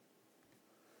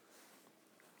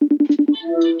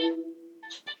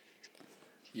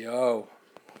Yo.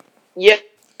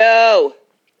 Yo.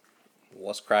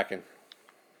 What's cracking?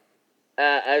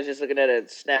 I was just looking at a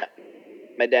snap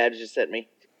my dad just sent me.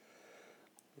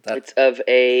 That's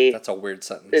a weird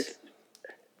sentence.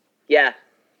 Yeah.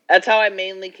 That's how I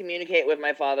mainly communicate with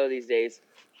my father these days.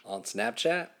 On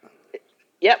Snapchat?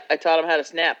 Yep, I taught him how to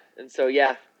snap. And so,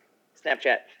 yeah,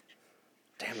 Snapchat.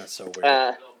 Damn, that's so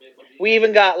weird. We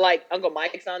even got, Uncle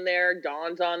Mike's on there.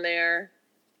 Don's on there.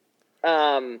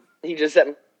 He just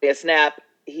sent me a snap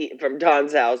from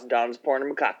Don's house. Don's pouring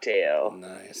him a cocktail.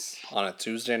 Nice. On a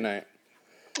Tuesday night.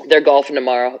 They're golfing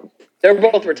tomorrow. They're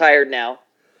both retired now.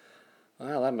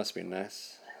 Well, that must be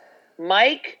nice.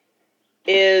 Mike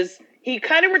is... He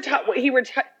kind of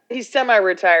he's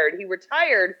semi-retired. He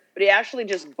retired, but he actually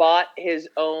just bought his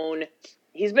own...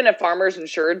 He's been a farmer's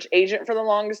insurance agent for the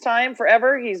longest time,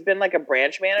 forever. He's been like a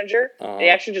branch manager. Uh-huh. And he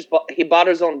actually he bought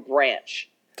his own branch.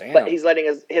 Damn. But he's letting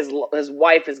his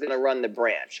wife is going to run the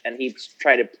branch, and he's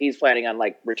planning on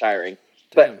retiring.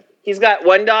 Damn. But he's got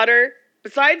one daughter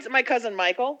besides my cousin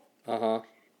Michael. Uh-huh.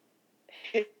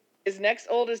 His next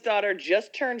oldest daughter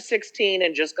just turned 16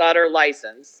 and just got her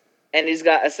license, and he's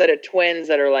got a set of twins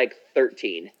that are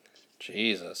 13.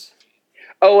 Jesus.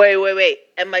 Oh wait!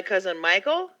 And my cousin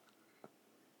Michael,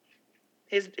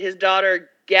 his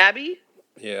daughter Gabby,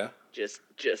 yeah, just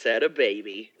had a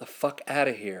baby. The fuck out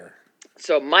of here.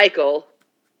 So Michael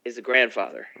is a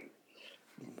grandfather.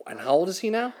 And how old is he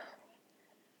now?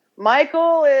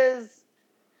 Michael is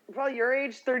probably your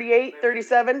age, 38,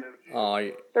 37,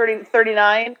 30,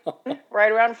 39,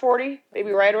 right around 40,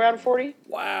 maybe right around 40.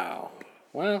 Wow.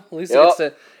 Well, at least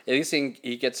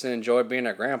he gets to enjoy being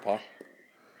a grandpa.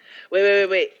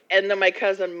 Wait. And then my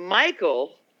cousin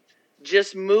Michael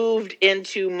just moved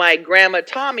into my grandma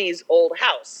Tommy's old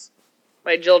house.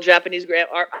 My old Japanese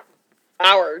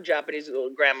our Japanese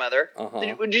grandmother. Uh-huh.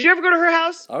 Did you ever go to her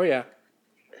house? Oh, yeah.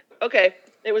 Okay.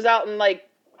 It was out in,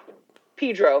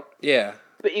 Pedro. Yeah.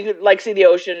 But you could, see the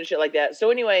ocean and shit like that. So,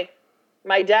 anyway,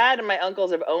 my dad and my uncles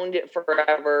have owned it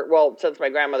forever. Well, since my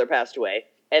grandmother passed away.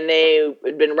 And they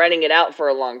had been renting it out for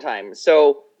a long time.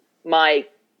 So, my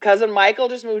cousin Michael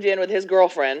just moved in with his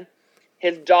girlfriend.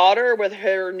 His daughter with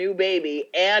her new baby.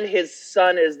 And his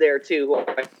son is there, too, who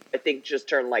I think just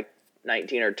turned,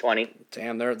 19 or 20.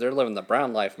 Damn, they're living the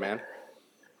brown life, man.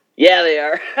 Yeah, they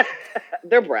are.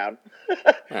 They're brown.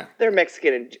 Huh. They're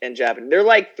Mexican and Japanese. They're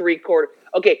 3/4.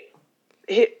 Okay,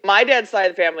 my dad's side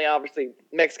of the family, obviously,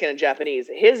 Mexican and Japanese.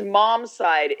 His mom's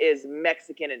side is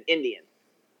Mexican and Indian.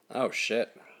 Oh,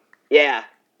 shit. Yeah,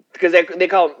 because they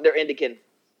call them, they're Indican.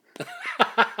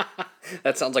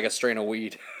 That sounds like a strain of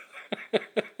weed. I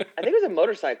think it was a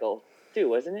motorcycle, too,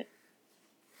 wasn't it?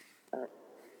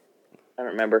 I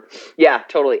don't remember. Yeah,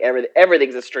 totally.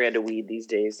 Everything's a strand of weed these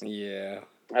days. Yeah.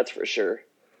 That's for sure.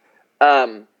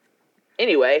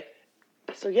 Anyway,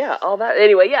 so yeah, all that.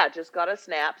 Anyway, yeah, just got a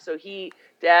snap. So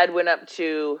Dad went up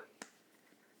to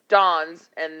Don's,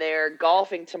 and they're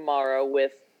golfing tomorrow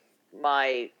with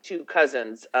my two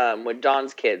cousins, with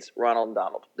Don's kids, Ronald and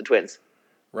Donald, the twins.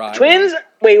 Right. Twins?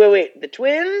 Wait. The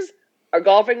twins are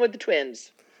golfing with the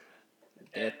twins.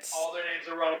 All their names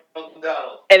are Ronald and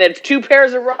Donald. And it's two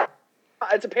pairs of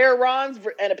it's a pair of Rons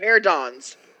and a pair of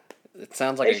Dons. It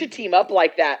sounds like they should team up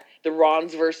like that. The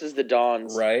Rons versus the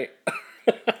Dons. Right.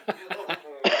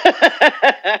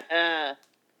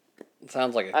 It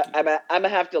sounds like I'm gonna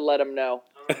have to let them know.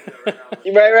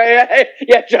 Right.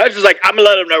 Yeah, Josh was like, I'm gonna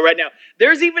let them know right now.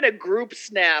 There's even a group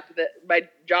snap that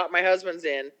my husband's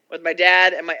in with my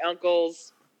dad and my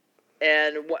uncles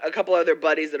and a couple other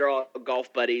buddies that are all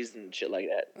golf buddies and shit like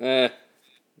that.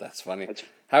 That's funny.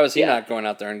 How is he not going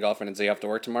out there and golfing? Does he have to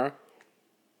work tomorrow?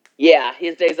 Yeah,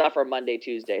 his days off are Monday,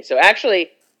 Tuesday. So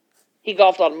actually, he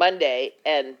golfed on Monday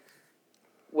and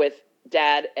with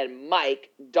Dad and Mike.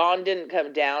 Dawn didn't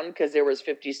come down because there was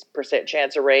 50%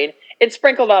 chance of rain. It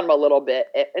sprinkled on them a little bit,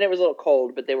 and it was a little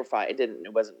cold, but they were fine.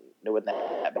 It wasn't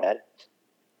that bad.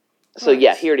 So nice.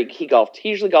 Yeah, he golfed. He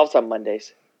usually golfs on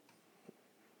Mondays.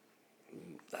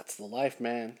 That's the life,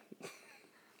 man.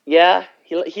 Yeah,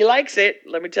 he likes it.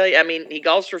 Let me tell you. I mean, he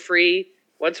golfs for free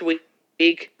once a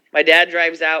week. My dad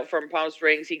drives out from Palm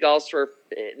Springs. He golfs for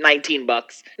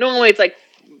 $19. Normally, it's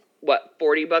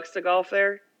 $40 to golf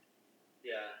there.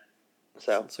 Yeah.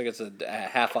 So it gets a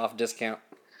half off discount.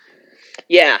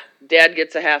 Yeah, Dad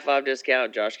gets a half off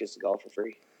discount. Josh gets to golf for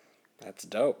free. That's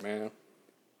dope, man.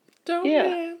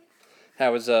 Man.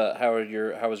 How was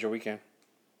your weekend?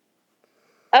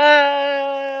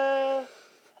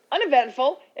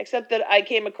 Uneventful, except that I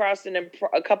came across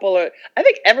a couple of... I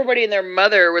think everybody and their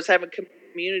mother was having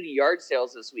community yard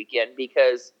sales this weekend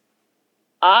because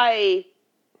I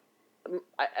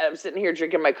I'm sitting here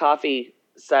drinking my coffee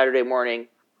Saturday morning,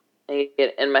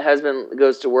 and my husband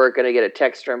goes to work, and I get a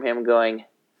text from him going,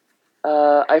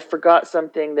 I forgot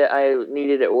something that I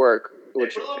needed at work.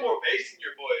 Which, put a little more bass in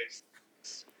your voice.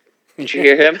 Did you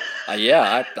hear him?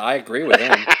 Yeah, I agree with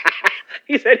him.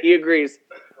 He said he agrees.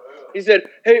 He said,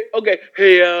 hey,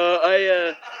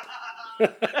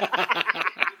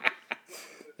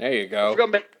 There you go.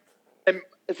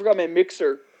 I forgot my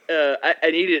mixer. I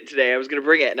needed it today. I was going to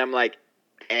bring it, and I'm like,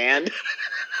 and?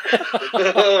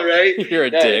 All right. You're a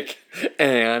dick.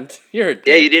 And you're a dick.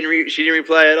 Yeah, she didn't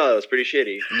reply at all. It was pretty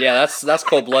shitty. Yeah, that's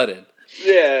cold-blooded.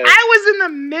 Yeah. I was in the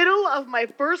middle of my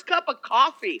first cup of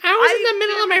coffee. I didn't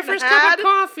even have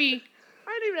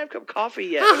a cup of coffee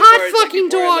yet. A hot fucking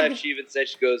before I dog. left, she even said,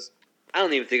 she goes, I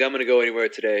don't even think I'm going to go anywhere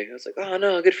today. I was like, oh,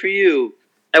 no, good for you.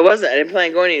 I didn't plan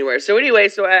on going anywhere. So anyway,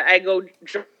 I go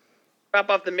drop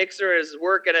off the mixer as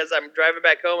work, and as I'm driving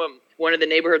back home, one of the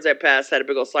neighborhoods I passed had a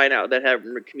big old sign out that had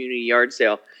a community yard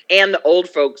sale. And the old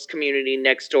folks community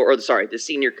next door, the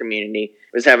senior community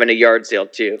was having a yard sale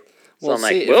too. So Well, I'm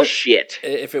like, shit.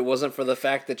 If it wasn't for the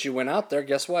fact that you went out there,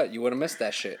 guess what? You would have missed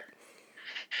that shit.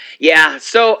 Yeah,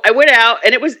 so I went out,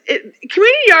 and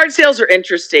community yard sales are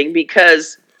interesting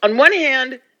because on one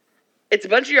hand, it's a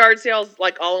bunch of yard sales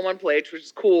like all in one place, which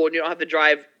is cool, and you don't have to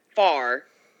drive far.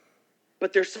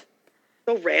 But they're so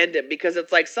random because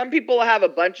it's like some people have a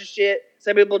bunch of shit,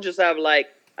 some people just have like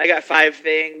I got 5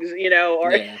 things,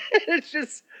 or Yeah.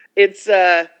 it's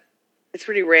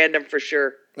pretty random for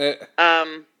sure.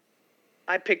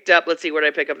 I picked up, let's see, what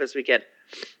did I pick up this weekend?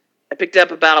 I picked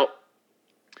up about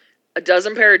a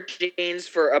dozen pair of jeans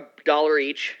for $1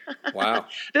 each. Wow.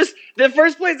 The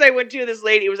first place I went to, this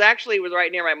lady, it was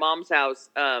right near my mom's house.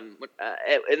 And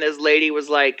this lady was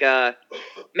like,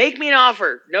 make me an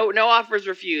offer. No offers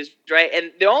refused, right?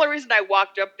 And the only reason I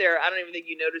walked up there, I don't even think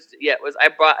you noticed it yet, was I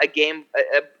brought a game,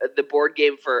 the board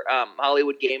game for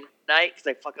Hollywood Game Night, because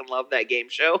I fucking love that game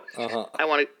show. Uh-huh. I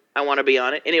want to be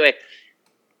on it. Anyway,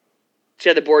 she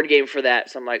had the board game for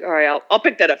that, so I'm like, all right, I'll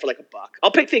pick that up for like $1.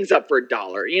 I'll pick things up for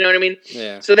 $1. You know what I mean?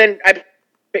 Yeah. So then I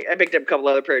picked up a couple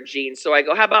other pair of jeans. So I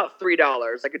go, how about $3?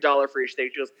 Like $1 for each thing.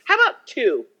 She goes, how about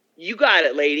 2? You got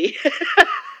it, lady.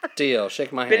 Deal.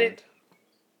 Shake my hand.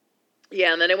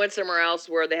 Yeah, and then I went somewhere else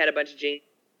where they had a bunch of jeans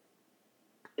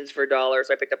for $1.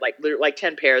 So I picked up like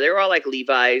 10 pair. They were all like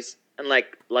Levi's and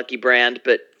like Lucky Brand,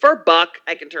 but for $1,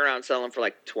 I can turn around and sell them for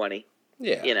like 20.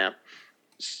 Yeah.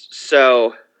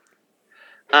 So.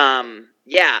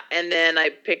 Yeah, and then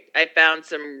I found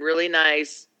some really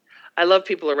nice. I love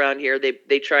people around here.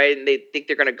 They try and they think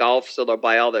they're gonna golf, so they'll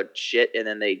buy all the shit, and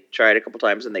then they try it a couple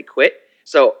times and they quit.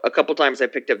 So a couple times I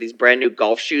picked up these brand new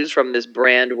golf shoes from this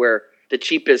brand where the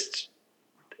cheapest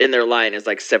in their line is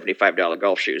like $75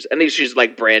 golf shoes, and these shoes are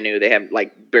like brand new. They haven't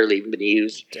like barely even been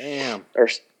used. Damn. Or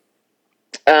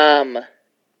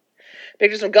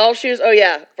picked up some golf shoes. Oh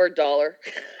yeah, for $1.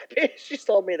 She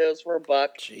sold me those for $1.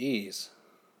 Jeez.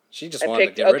 She just wanted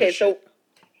to get rid of shit.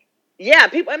 Yeah,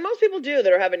 most people do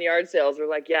that are having yard sales. They're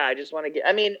like, yeah, I just want to get.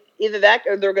 I mean, either that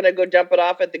or they're gonna go dump it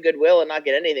off at the Goodwill and not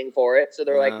get anything for it. So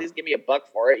they're like, please give me $1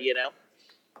 for it,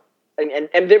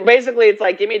 And they're basically, it's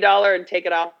like, give me $1 and take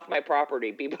it off my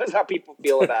property. That's how people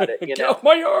feel about it, Get off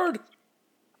my yard.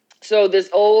 So this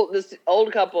old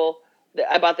couple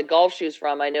that I bought the golf shoes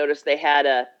from, I noticed they had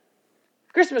a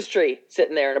Christmas tree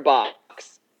sitting there in a box.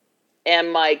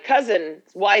 And my cousin's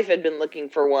wife had been looking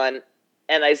for one,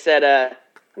 and I said, how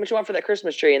much you want for that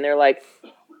Christmas tree? And they're like,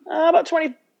 about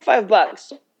 $25.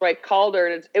 So I called her,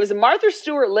 and it was a Martha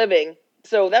Stewart Living,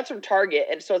 so that's from Target,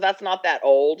 and so that's not that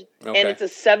old. Okay. And it's a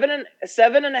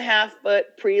 7.5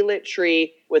 foot pre-lit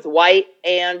tree with white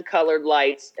and colored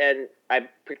lights, and I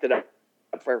picked it up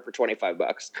for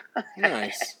 $25.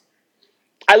 Nice.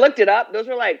 I looked it up. Those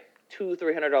were like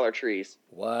 $200-$300 trees.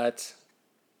 What?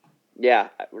 Yeah,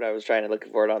 when I was trying to look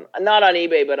for it not on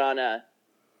eBay, but on the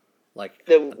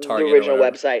original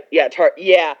website. Yeah,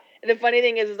 yeah. And the funny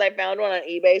thing is I found one on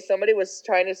eBay. Somebody was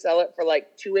trying to sell it for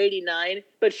like $289,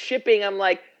 but shipping. I'm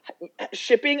like,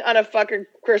 shipping on a fucking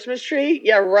Christmas tree?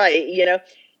 Yeah, right.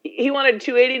 He wanted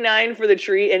 $289 for the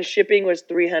tree, and shipping was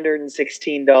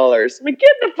 $316. I'm like, get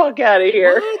the fuck out of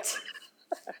here! What?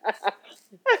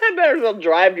 I better as well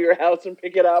drive to your house and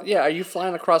pick it up. Yeah, are you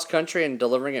flying across country and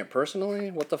delivering it personally?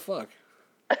 What the fuck?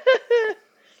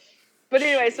 But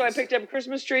anyway, so I picked up a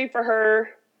Christmas tree for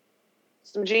her,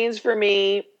 some jeans for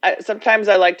me. Sometimes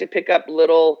I like to pick up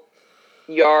little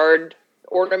yard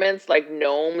ornaments like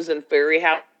gnomes and fairy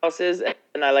houses,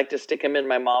 and I like to stick them in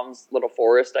my mom's little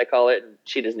forest, I call it, and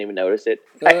she doesn't even notice it.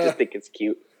 I just think it's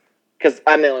cute because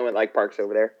I'm the only one that like parks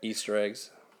over there. Easter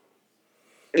eggs.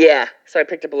 Yeah, so I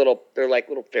picked up they're like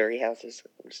little fairy houses.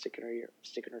 I'm sticking her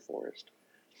forest.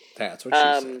 That's what she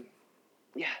said.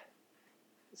 Yeah.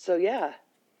 So yeah,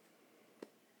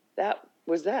 that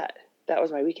was that. That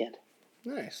was my weekend.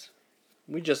 Nice.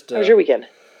 We just. How was your weekend?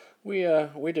 We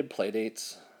did play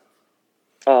dates.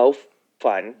 Oh,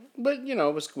 fun. But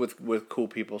it was with cool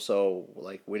people, so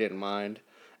like we didn't mind.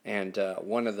 And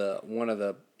one of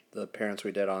the parents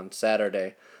we did on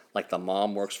Saturday, like the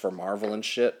mom works for Marvel and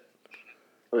shit.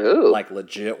 Ooh. Like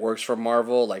legit works for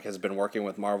Marvel. Like has been working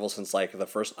with Marvel since like the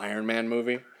first Iron Man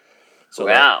movie. So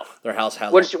wow. Their house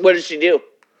has. What did she do?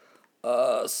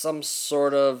 Some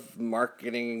sort of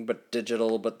marketing, but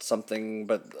digital, but some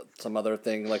other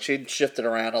thing. Like she shifted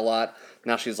around a lot.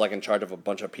 Now she's like in charge of a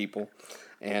bunch of people,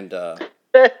 and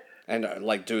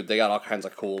like dude, they got all kinds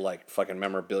of cool like fucking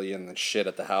memorabilia and shit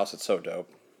at the house. It's so dope.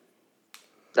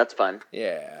 That's fun.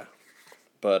 Yeah,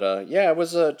 but yeah, it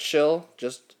was chill.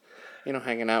 Just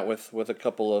hanging out with a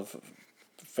couple of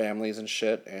families and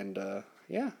shit, and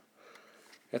yeah.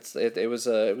 It was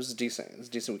a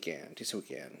decent weekend.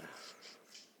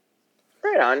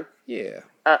 Right on. Yeah.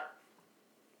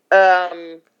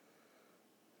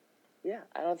 Yeah,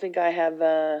 I don't think I have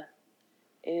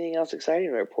anything else exciting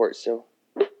to report. So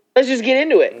let's just get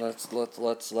into it. Let's do it. 1,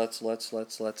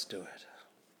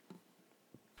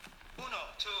 2,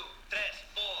 3,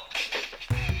 4.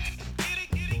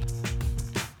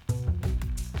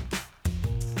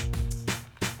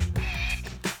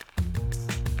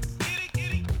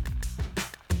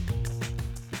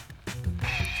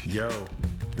 Yo,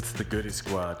 it's the Goody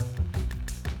Squad.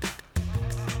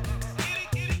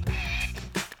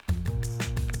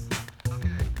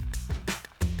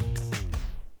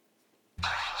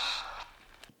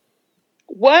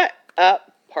 What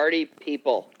up, party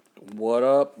people? What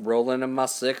up? Rolling in my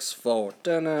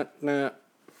 6'4".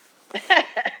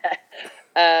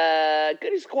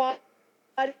 Goody Squad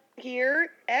here.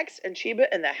 X and Chiba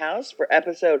in the house for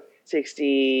episode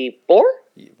 64.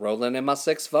 Rolling in my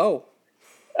 6'4".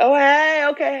 Oh, hey,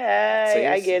 okay, hey, See,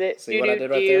 I get it. See what I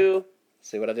did right there?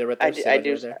 See what I did right there? I do.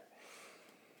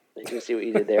 I do see what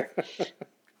you did there.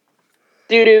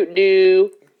 Do.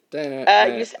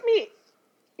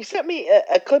 You sent me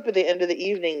a clip at the end of the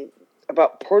evening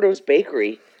about Porto's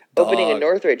Bakery opening in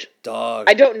Northridge. Dog.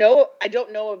 I don't know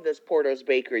of this Porto's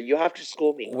Bakery. You have to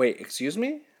school me. Wait, excuse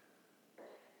me?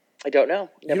 I don't know.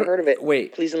 Never heard of it.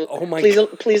 Wait. Please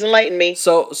God. Please enlighten me.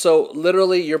 So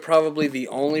literally, you're probably the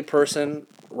only person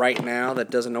right now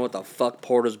that doesn't know what the fuck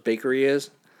Porto's Bakery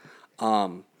is.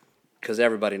 Because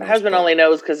everybody knows. My husband only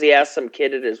knows because he asked some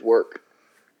kid at his work.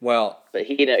 Well, but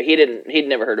he'd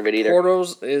never heard of it either.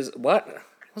 Porto's is what?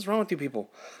 What's wrong with you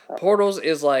people? Porto's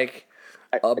is like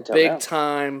a big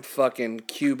time fucking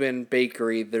Cuban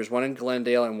bakery. There's one in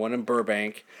Glendale and one in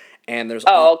Burbank. And there's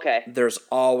there's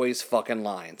always fucking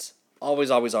lines.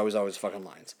 Always fucking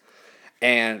lines.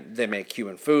 And they make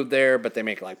Cuban food there, but they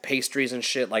make like pastries and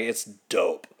shit. Like it's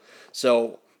dope.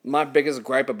 So my biggest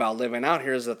gripe about living out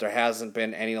here is that there hasn't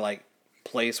been any like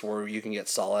place where you can get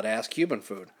solid ass Cuban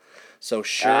food. So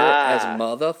sure as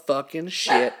motherfucking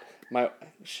shit,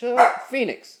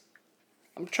 Phoenix.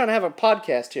 I'm trying to have a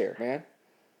podcast here, man.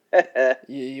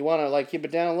 You want to like keep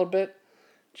it down a little bit?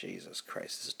 Jesus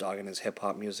Christ, this dog and his hip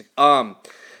hop music.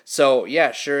 So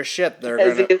yeah, sure as shit, they're gonna.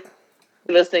 Is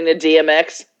he listening to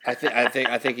DMX? I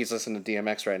think he's listening to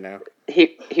DMX right now.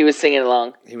 He was singing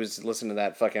along. He was listening to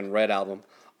that fucking Red album.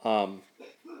 But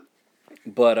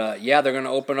yeah, they're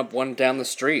gonna open up one down the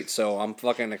street, so I'm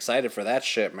fucking excited for that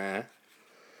shit, man.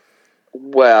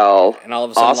 Well, and all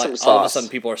of a sudden, all of a sudden,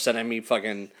 people are sending me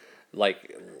fucking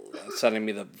like sending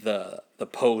me the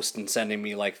post and sending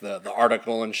me like the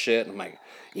article and shit. And I'm like,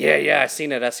 yeah, I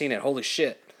seen it. Holy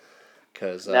shit!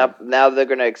 Because now they're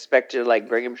gonna expect you to like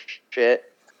bring him shit.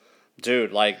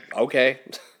 Dude, like okay,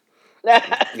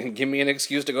 give me an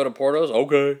excuse to go to Porto's.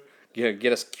 Okay,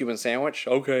 get a Cuban sandwich.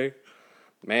 Okay,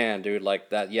 man, dude,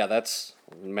 like that. Yeah, that's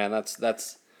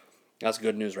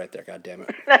good news right there. God damn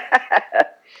it.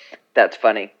 That's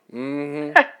funny.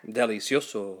 Mm-hmm.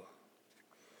 Delicioso.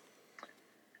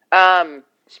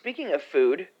 Speaking of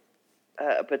food,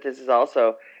 but this is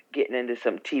also getting into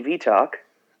some TV talk.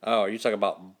 Oh, are you talking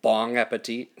about Bong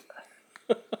Appetite?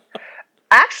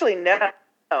 Actually, no.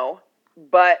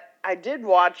 But I did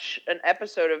watch an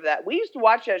episode of that. We used to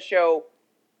watch that show.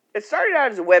 It started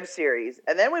out as a web series,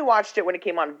 and then we watched it when it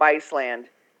came on Viceland.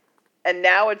 And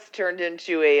now it's turned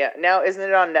into now isn't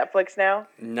it on Netflix now?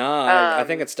 No, I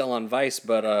think it's still on Vice,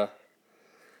 but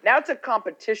now it's a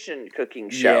competition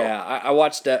cooking show. Yeah, I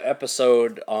watched the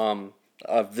episode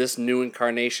of this new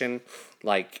incarnation,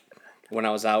 like when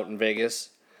I was out in Vegas.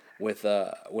 with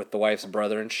the wife's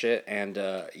brother and shit. And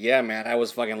yeah, man, I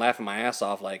was fucking laughing my ass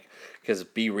off, like, because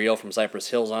Be Real from Cypress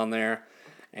Hill's on there.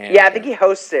 And, yeah, I think he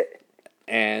hosts it.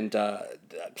 And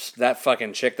that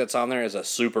fucking chick that's on there is a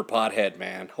super pothead,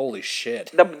 man. Holy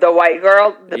shit. The white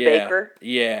girl, the baker.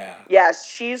 Yeah. Yeah,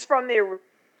 she's from the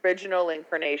original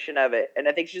incarnation of it, and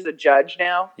I think she's a judge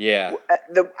now. Yeah.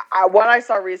 The one I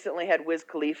saw recently had Wiz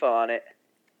Khalifa on it.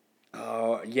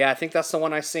 Oh, yeah, I think that's the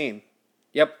one I seen.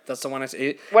 Yep, that's the one I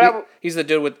seen. He's the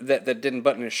dude that didn't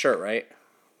button his shirt, right?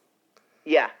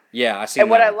 Yeah. Yeah, I seen. And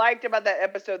what I liked about that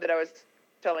episode that I was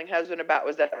telling husband about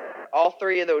was that all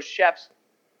three of those chefs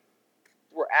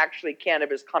were actually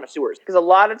cannabis connoisseurs. Because a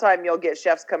lot of time you'll get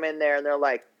chefs come in there and they're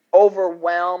like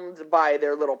overwhelmed by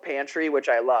their little pantry, which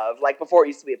I love. Like before it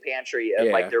used to be a pantry,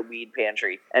 like their weed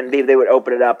pantry. And they would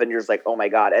open it up and you're just like, oh my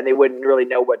God. And they wouldn't really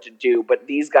know what to do. But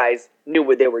these guys knew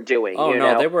what they were doing. Oh,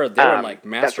 no, they were like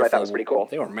masterful. That's what I thought was pretty cool.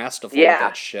 They were masterful with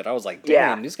that shit. I was like,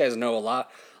 damn, these guys know a lot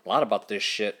about this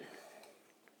shit.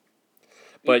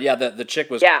 But yeah, the chick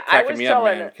was cracking me up,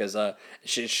 man, because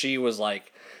she was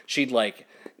like, she'd like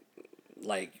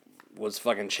was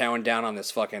fucking chowing down on this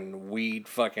fucking weed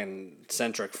fucking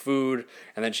centric food,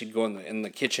 and then she'd go in the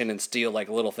kitchen and steal like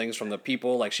little things from the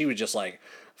people. Like she was just like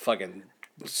fucking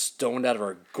stoned out of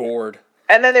her gourd.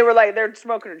 And then they were like, they're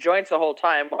smoking joints the whole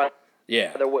time while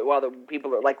the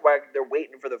people are like, while they're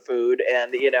waiting for the food,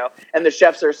 and and the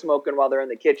chefs are smoking while they're in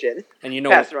the kitchen, and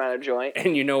passing around a joint.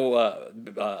 And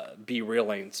Be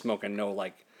Real ain't smoking no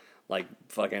like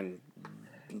fucking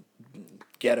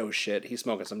ghetto shit. He's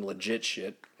smoking some legit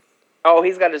shit. Oh,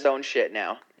 he's got his own shit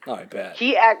now. Oh, I bet.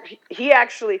 He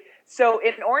actually. So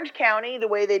in Orange County, the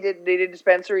way they did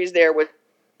dispensaries there it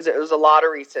was a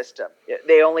lottery system.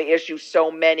 They only issue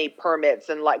so many permits,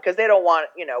 and because they don't want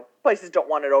places don't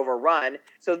want it overrun,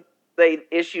 so they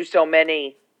issue so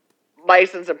many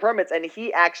license and permits. And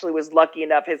he actually was lucky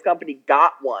enough; his company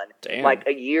got one like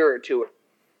a year or two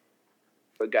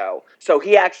ago. So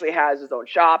he actually has his own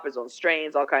shop, his own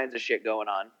strains, all kinds of shit going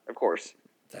on. Of course.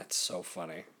 That's so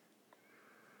funny.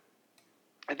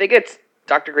 I think it's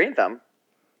Dr. Green Thumb.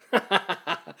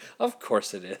 Of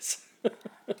course it is.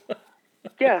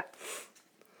 Yeah.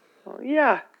 Well,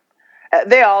 yeah.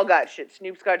 They all got shit.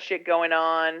 Snoop's got shit going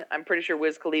on. I'm pretty sure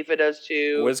Wiz Khalifa does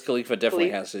too. Wiz Khalifa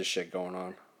definitely has his shit going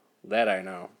on. That I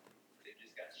know. They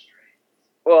just got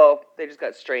strains. Well, they just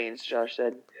got strains, Josh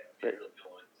said. Yeah, Real's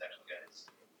actually got his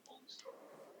own store.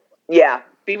 Yeah.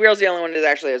 Be Real's the only one that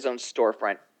actually has his own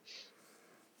storefront.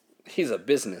 He's a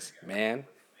business man.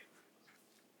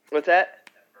 What's that?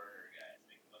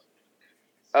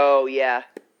 Oh, yeah.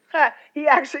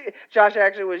 Josh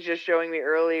actually was just showing me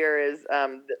earlier is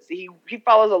he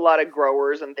follows a lot of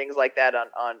growers and things like that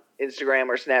on Instagram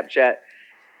or Snapchat.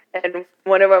 And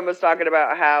one of them was talking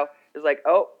about how it's like,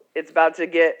 oh, it's about to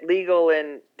get legal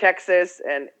in Texas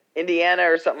and Indiana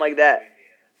or something like that.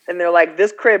 And they're like,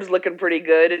 this crib's looking pretty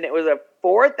good. And it was a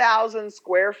 4,000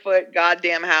 square foot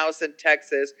goddamn house in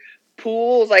Texas.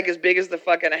 Pool's like as big as the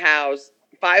fucking house.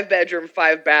 5 bedroom,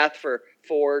 5 bath for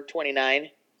 $429.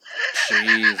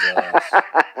 Jesus.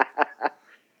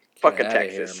 Fucking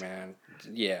Texas, here, man.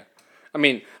 Yeah. I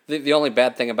mean, the only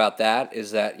bad thing about that is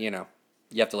that, you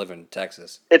have to live in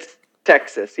Texas. It's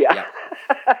Texas, yeah.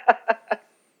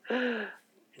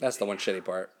 That's the one shitty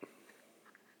part.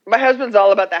 My husband's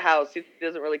all about the house. He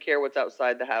doesn't really care what's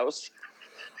outside the house.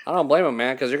 I don't blame him,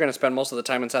 man, because you're going to spend most of the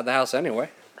time inside the house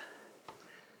anyway.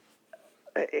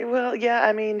 Well, yeah,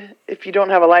 I mean, if you don't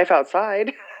have a life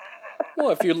outside. Well,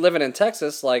 if you're living in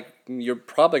Texas, you're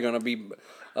probably going to be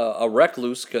a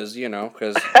recluse because you're in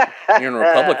a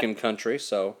Republican country,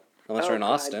 so unless you're in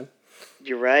Austin.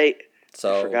 You're right.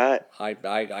 So I forgot.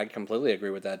 I completely agree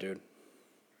with that, dude.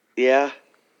 Yeah.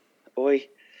 Boy.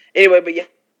 Anyway, but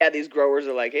yeah, these growers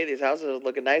are like, hey, these houses are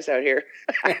looking nice out here.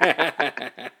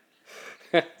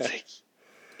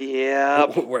 Yeah.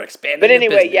 We're expanding. But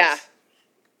anyway, yeah.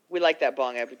 We like that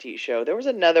Bong Appetite show. There was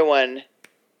another one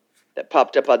that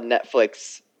popped up on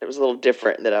Netflix. It was a little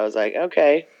different that I was like,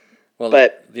 okay. Well,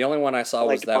 but the only one I saw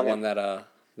was that one that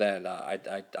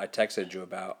I texted you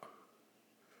about.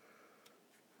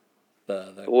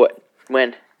 The what?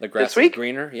 When? The grass is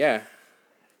greener. Yeah.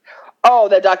 Oh,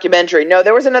 that documentary. No,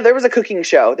 there was a cooking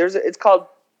show. There was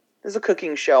a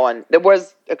cooking show on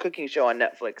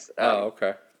Netflix. Oh,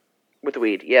 okay. With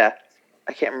weed, yeah.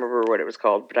 I can't remember what it was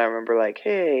called, but I remember like,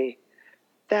 hey,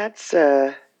 that's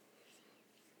that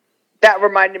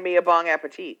reminded me of Bong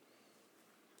Appetite.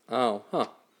 Oh, huh.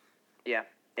 Yeah.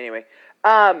 Anyway,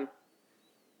 no,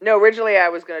 originally I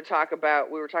was going to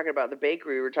we were talking about the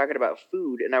bakery, we were talking about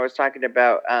food, and I was talking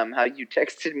about how you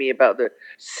texted me about the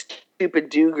stupid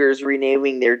Dugars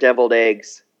renaming their deviled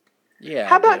eggs. Yeah.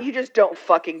 How about you just don't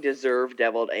fucking deserve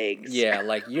deviled eggs? Yeah,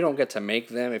 like you don't get to make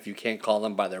them if you can't call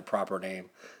them by their proper name.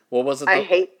 What was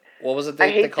it? What was it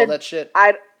they call that shit?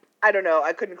 I don't know.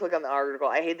 I couldn't click on the article.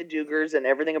 I hate the Dugars and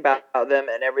everything about them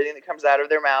and everything that comes out of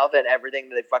their mouth and everything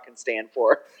that they fucking stand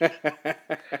for.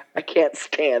 I can't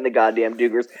stand the goddamn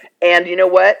Dugars. And you know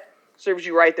what? Serves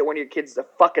you right that one of your kids is a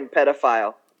fucking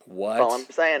pedophile. What? That's all I'm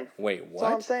saying. Wait, what? That's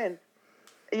all I'm saying.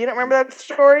 You don't remember that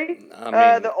story? I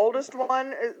mean, the oldest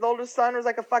son was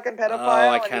like a fucking pedophile. Oh,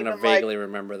 I kind of vaguely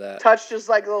remember that. Touched his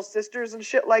like little sisters and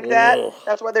shit like that.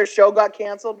 That's why their show got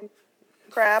canceled.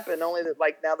 Crap, and only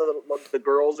now the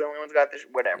girls are the only ones who got this.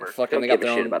 Whatever. Fucking, they got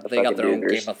their own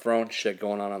Game of Thrones shit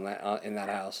going on that in that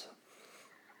house.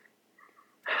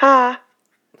 Ha!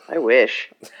 I wish.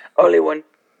 Only one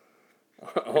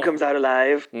who comes out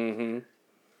alive. Mm-hmm.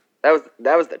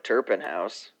 That was the Turpin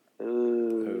house.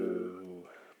 Ooh.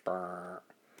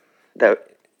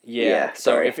 Yeah.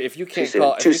 So if you can't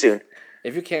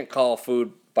if you can't call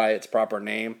food by its proper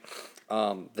name,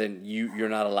 then you're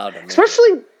not allowed to make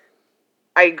it.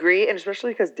 I agree, and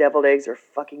especially because deviled eggs are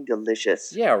fucking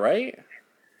delicious. Yeah, right?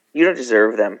 You don't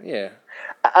deserve them. Yeah.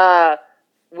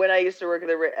 When I used to work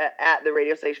at the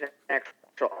radio station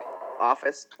actual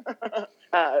office,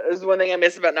 this is one thing I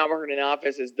miss about not working in an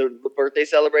office is the birthday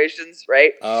celebrations,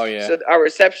 right? Oh, yeah. So our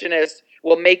receptionist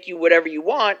will make you whatever you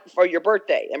want for your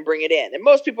birthday and bring it in. And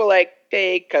most people like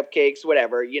cake, cupcakes,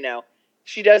 whatever, you know.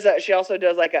 She does that. She also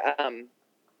does like a...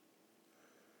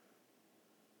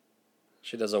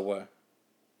 She does a what?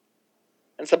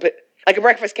 And like a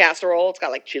breakfast casserole. It's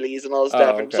got like chilies and all this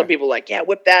stuff. Okay. And some people are like, yeah,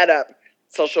 whip that up.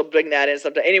 So she'll bring that in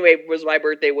sometime. Anyway, it was my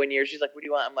birthday one year. She's like, what do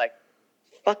you want? I'm like,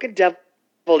 fucking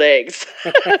deviled eggs.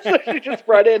 So she just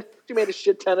brought in, she made a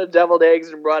shit ton of deviled eggs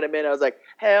and brought them in. I was like,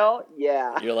 hell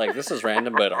yeah. You're like, this is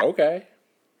random, but okay.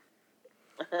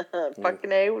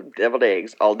 Fucking A with deviled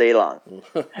eggs all day long.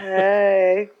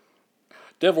 Hey.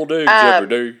 Deviled eggs every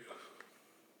day.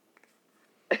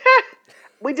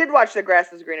 We did watch the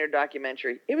Grass is Greener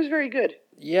documentary. It was very good.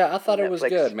 Yeah, I thought it was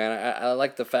good, man. I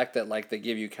like the fact that like they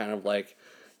give you kind of like,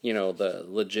 you know, the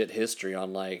legit history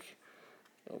on like,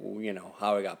 you know,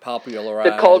 how it got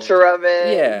popularized. The culture of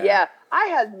it. Yeah. Yeah. I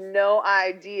had no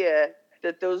idea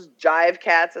that those jive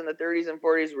cats in the 30s and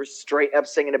 40s were straight up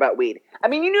singing about weed. I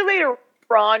mean, you knew later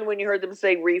on when you heard them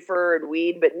say reefer and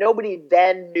weed, but nobody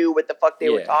then knew what the fuck they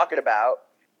were talking about.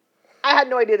 I had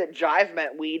no idea that jive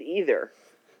meant weed either.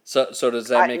 So does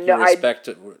that make you respect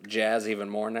jazz even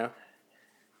more now?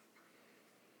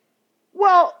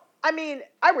 Well, I mean,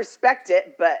 I respect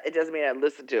it, but it doesn't mean I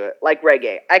listen to it. Like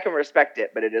reggae. I can respect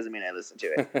it, but it doesn't mean I listen to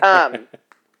it.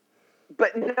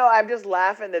 But no, I'm just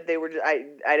laughing that they were I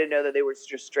didn't know that they were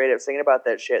just straight up singing about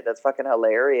that shit. That's fucking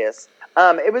hilarious.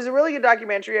 It was a really good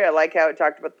documentary. I like how it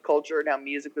talked about the culture and how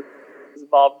music was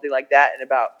involved, and things like that, and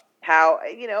about how,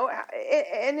 you know,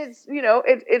 and it's, you know,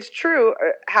 it's true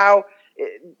how...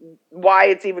 why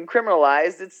it's even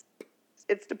criminalized.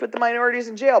 It's to put the minorities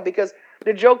in jail, because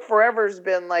the joke forever has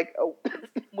been like, oh,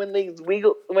 when weed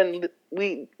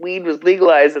was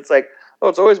legalized, it's like, oh,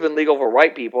 it's always been legal for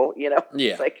white people, you know?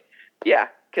 Yeah. It's like, yeah,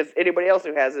 because anybody else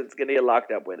who has it's going to get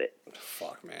locked up with it.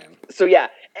 Fuck, man. So yeah,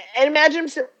 and imagine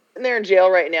sitting there in jail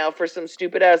right now for some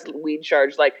stupid ass weed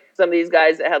charge, like some of these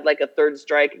guys that had like a third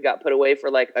strike and got put away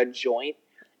for like a joint.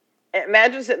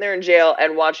 Imagine sitting there in jail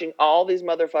and watching all these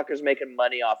motherfuckers making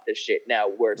money off this shit now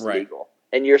where it's legal.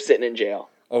 And you're sitting in jail.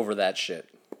 Over that shit.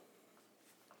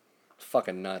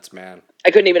 Fucking nuts, man.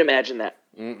 I couldn't even imagine that.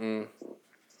 Mm-mm.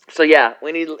 So yeah,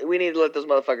 we need to let those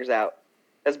motherfuckers out.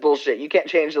 That's bullshit. You can't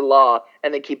change the law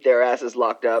and then keep their asses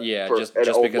locked up. Yeah, for just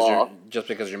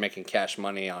because you're making cash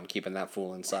money on keeping that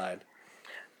fool inside.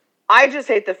 I just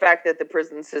hate the fact that the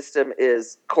prison system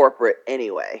is corporate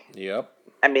anyway. Yep.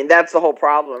 I mean, that's the whole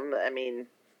problem. I mean,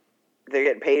 they're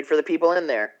getting paid for the people in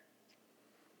there.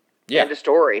 Yeah. End of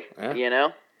story, you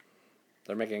know?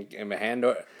 They're making him a hand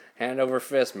over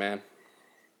fist, man.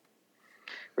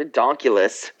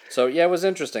 Redonkulous. So, yeah, it was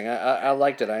interesting. I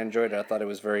liked it. I enjoyed it. I thought it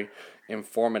was very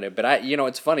informative. But, you know,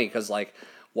 it's funny because, like,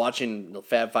 watching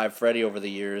Fab Five Freddy over the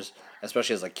years,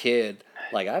 especially as a kid,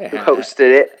 like, I didn't have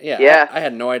hosted it. Yeah. I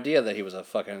had no idea that he was a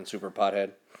fucking super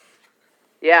pothead.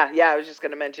 Yeah, I was just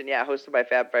going to mention, hosted by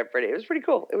Fab Five Freddy. It was pretty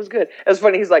cool. It was good. It was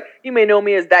funny. He's like, you may know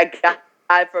me as that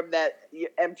guy from that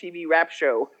MTV rap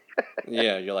show.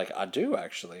 Yeah, you're like, I do,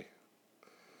 actually.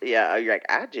 Yeah, you're like,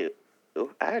 I do.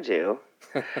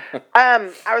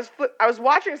 I was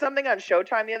watching something on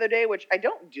Showtime the other day, which I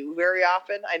don't do very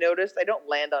often. I noticed I don't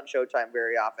land on Showtime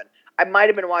very often. I might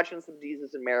have been watching some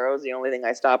Jesus and Marrows, the only thing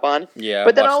I stop on. Yeah,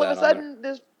 but then all of a sudden,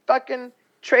 this fucking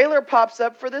trailer pops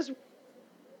up for this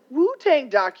Wu-Tang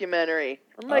documentary.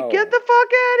 I'm like, get the fuck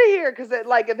out of here. Because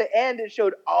like at the end, it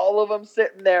showed all of them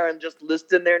sitting there and just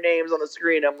listing their names on the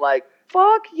screen. I'm like,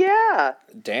 fuck yeah.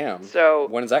 Damn. So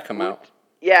when does that come out?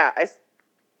 Yeah,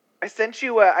 I sent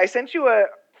you a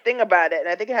thing about it, and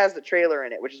I think it has the trailer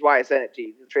in it, which is why I sent it to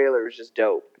you. The trailer is just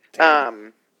dope.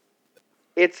 Damn.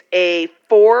 It's a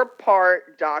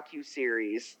 4-part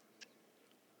docuseries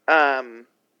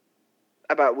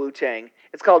about Wu-Tang.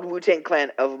 It's called Wu-Tang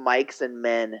Clan of Mics and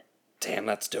Men. Damn,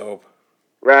 that's dope.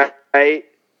 Right.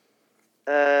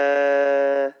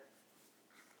 I'll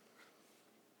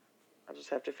just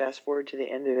have to fast forward to the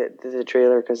end of it, to the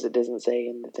trailer, because it doesn't say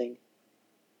in the thing.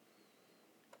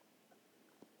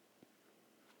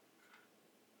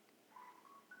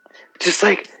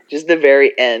 Just the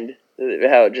very end,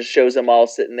 how it just shows them all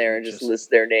sitting there and just lists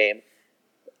their name.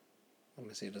 Let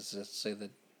me see. Does it say that?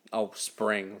 Oh,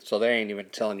 spring. So they ain't even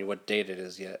telling you what date it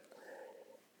is yet.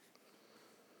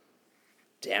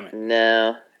 Damn it.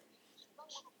 No.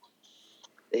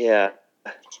 Yeah.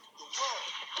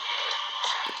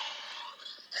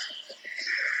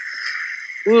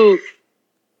 Woo.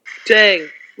 Tang.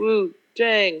 Woo.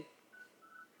 Tang.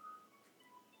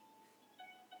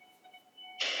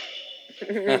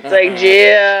 It's like,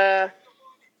 yeah.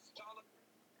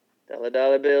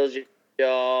 Dollar bills,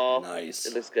 y'all. Nice.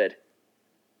 It looks good.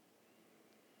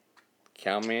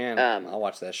 Count me in. I'll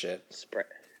watch that shit.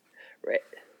 Right.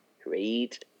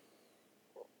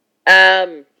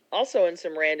 Also in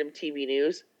some random TV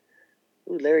news.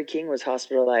 Ooh, Larry King was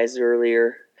hospitalized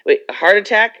earlier. Wait, a heart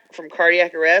attack from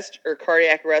cardiac arrest or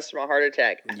cardiac arrest from a heart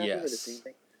attack? I don't remember the same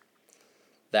thing.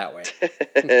 That way.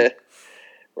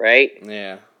 Right?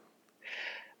 Yeah.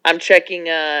 I'm checking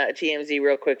TMZ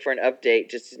real quick for an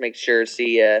update just to make sure,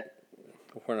 see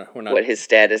we're not, what his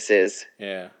status is.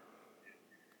 Yeah.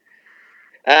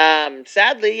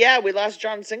 Sadly, yeah, we lost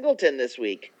John Singleton this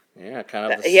week. Yeah,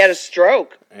 kind of. He had a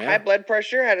stroke. Yeah. High blood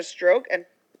pressure, had a stroke, and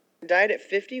died at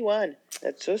 51.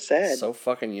 That's so sad. So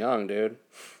fucking young, dude.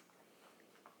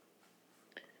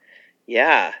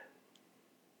 Yeah.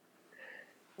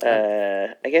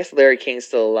 I guess Larry King's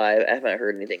still alive. I haven't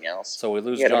heard anything else. So we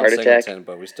lose John Singleton,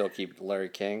 but we still keep Larry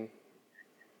King?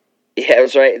 Yeah,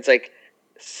 that's right. It's like,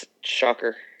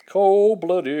 shocker.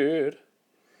 Cold-blooded.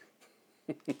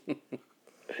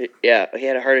 Yeah, he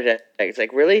had a heart attack. It's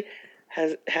like, really?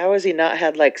 How has he not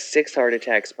had like 6 heart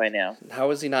attacks by now? How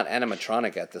is he not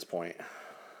animatronic at this point?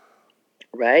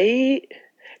 Right?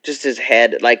 Just his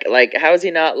head. Like how is he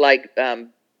not like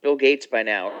Bill Gates by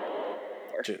now?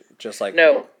 Just like...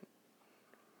 No.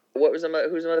 Who's the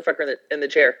motherfucker in the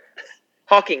chair?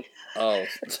 Hawking. Oh,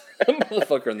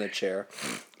 motherfucker in the chair.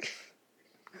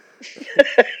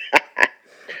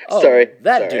 Sorry.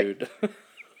 Dude.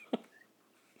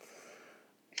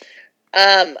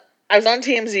 I was on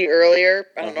TMZ earlier.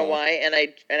 I don't know why, and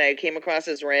I came across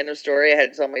this random story I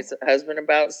had to tell my husband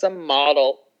about. Some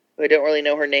model, who I don't really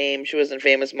know her name. She wasn't a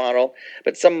famous model,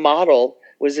 but some model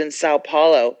was in Sao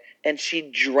Paulo, and she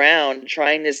drowned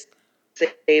trying to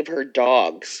save her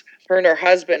dogs. Her and her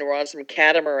husband were on some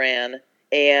catamaran,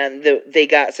 and they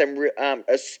got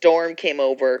a storm came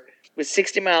over with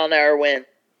 60-mile-an-hour winds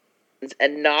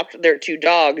and knocked their 2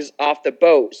 dogs off the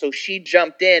boat. So she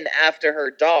jumped in after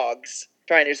her dogs,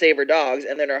 trying to save her dogs,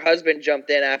 and then her husband jumped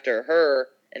in after her,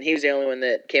 and he was the only one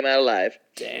that came out alive.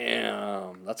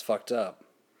 Damn, that's fucked up.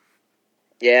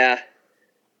 Yeah.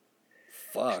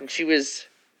 Fuck. And she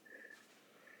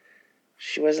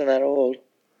wasn't that old.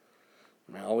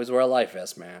 Man, always wear a life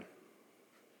vest, man.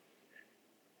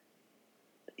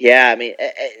 Yeah, I mean,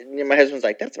 my husband's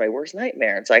like, that's my worst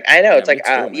nightmare. It's like, I know. It's like,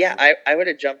 too, yeah, I would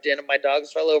have jumped in and my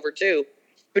dogs fell over too.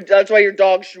 But that's why your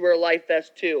dog should wear a life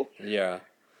vest too. Yeah.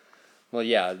 Well,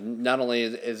 yeah, not only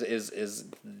is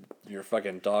your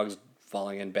fucking dogs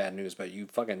falling in bad news, but you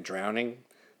fucking drowning,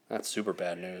 that's super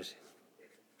bad news.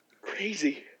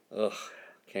 Crazy. Ugh,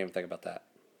 can't even think about that.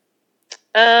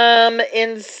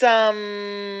 In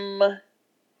some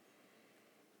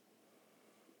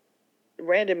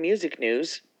random music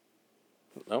news.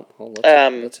 No,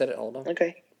 let's hit it. Hold on.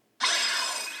 Okay.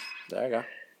 There you go.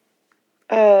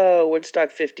 Oh,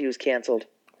 Woodstock 50 was canceled.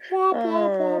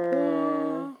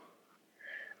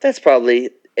 That's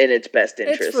probably in its best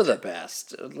interest. It's for the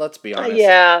best. Let's be honest.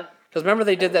 Yeah. Because remember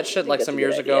they did that shit like some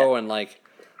years ago, and like,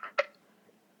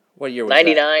 what year was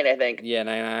 99, I think. Yeah,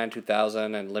 99,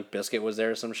 2000, and Limp Bizkit was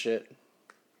there or some shit.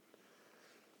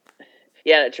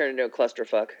 Yeah, and it turned into a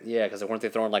clusterfuck. Yeah, because weren't they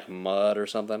throwing like mud or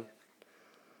something?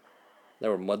 They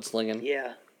were mudslinging.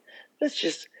 Yeah. Let's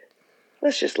just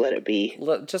let it be.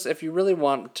 Just if you really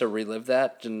want to relive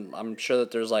that, then I'm sure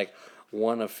that there's like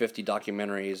one of 50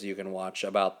 documentaries you can watch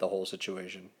about the whole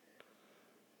situation.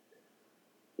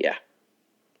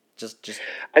 Just.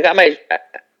 I got my.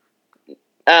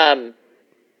 I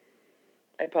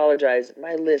apologize.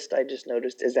 My list, I just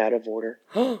noticed, is out of order.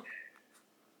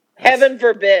 Heaven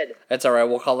forbid. That's all right.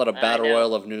 We'll call it a battle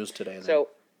royal of news today. Then. So.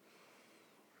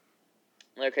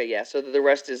 Okay, yeah. So the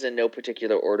rest is in no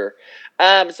particular order.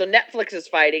 So Netflix is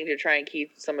fighting to try and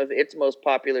keep some of its most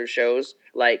popular shows,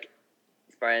 like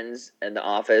Friends and The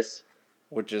Office.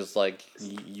 Which is like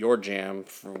your jam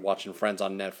for watching Friends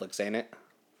on Netflix, ain't it?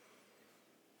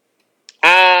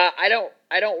 I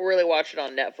don't really watch it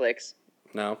on Netflix.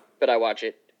 No. But I watch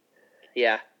it.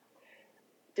 Yeah.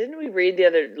 Didn't we read the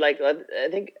other, I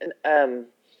think,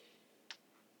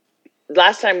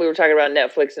 last time we were talking about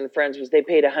Netflix and Friends was they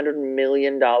paid $100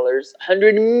 million to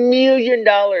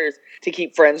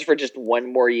keep Friends for just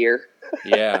one more year.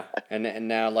 Yeah. And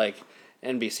now, like,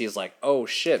 NBC is like, oh,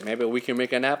 shit, maybe we can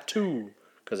make an app, too.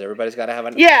 Because everybody's got to have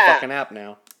a fucking app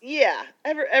now. Yeah.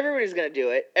 Everybody's going to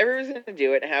do it. Everybody's going to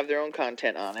do it and have their own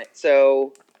content on it.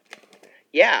 So...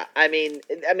 yeah, I mean,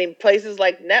 places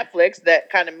like Netflix that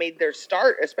kind of made their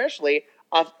start, especially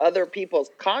off other people's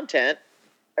content,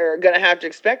 are going to have to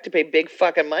expect to pay big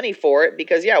fucking money for it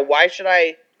because, yeah, why should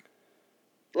I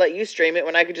let you stream it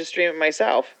when I could just stream it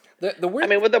myself? The weird... I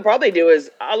mean, what they'll probably do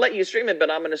is, I'll let you stream it, but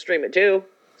I'm going to stream it too.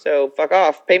 So, fuck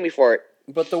off. Pay me for it.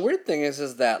 But the weird thing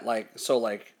is that,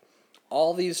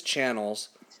 all these channels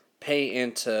pay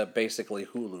into basically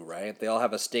Hulu, right? They all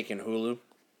have a stake in Hulu.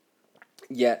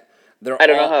 Yet... I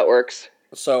don't know how it works.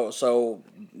 So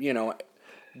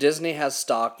Disney has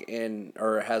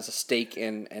has a stake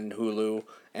in Hulu.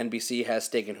 NBC has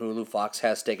stake in Hulu. Fox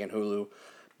has stake in Hulu.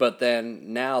 But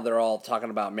then now they're all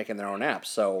talking about making their own apps.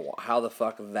 So how the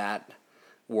fuck that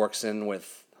works in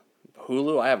with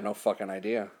Hulu, I have no fucking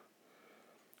idea.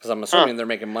 Because I'm assuming they're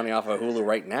making money off of Hulu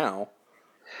right now.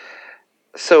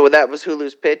 So that was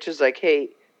Hulu's pitch, is like, hey,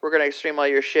 we're going to stream all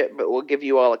your shit, but we'll give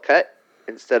you all a cut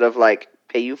instead of,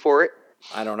 pay you for it?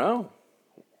 I don't know.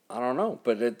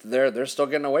 But they're still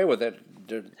getting away with it.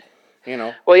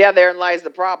 Well, yeah, therein lies the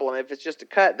problem. If it's just a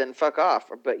cut, then fuck off.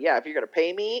 But yeah, if you're going to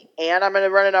pay me and I'm going to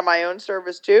run it on my own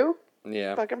service too,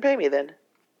 fucking pay me then.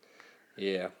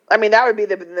 Yeah. I mean, that would be in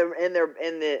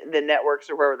the networks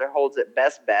or wherever that holds it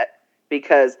best bet,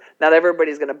 because not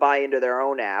everybody's going to buy into their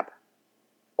own app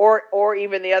or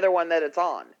even the other one that it's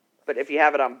on. But if you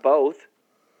have it on both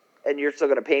and you're still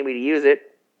going to pay me to use it,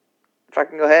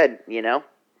 fucking go ahead,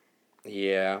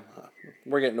 Yeah.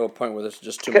 We're getting to a point where there's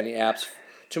just too many apps,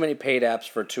 too many paid apps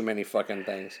for too many fucking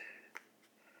things.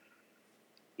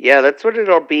 Yeah, that's what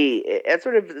it'll be. That's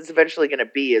what it's eventually going to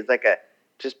be, is like a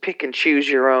just pick and choose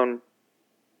your own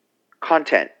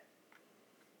content.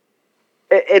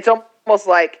 It's almost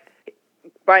like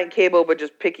buying cable, but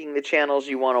just picking the channels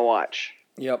you want to watch.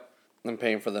 Yep. And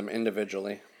paying for them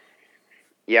individually.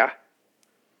 Yeah.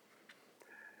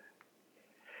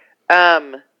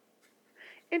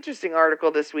 Interesting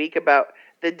article this week about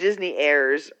the Disney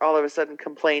heirs all of a sudden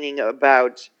complaining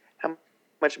about how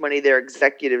much money their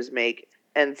executives make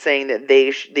and saying that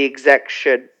the execs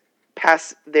should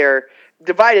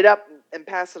divide it up and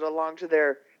pass it along to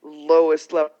their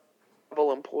lowest level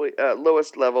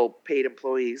paid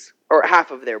employees, or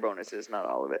half of their bonuses, not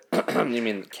all of it. You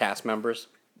mean cast members,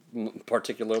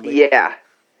 particularly? Yeah.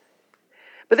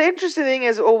 But the interesting thing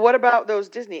is, what about those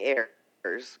Disney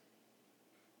heirs?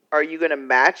 Are you going to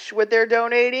match what they're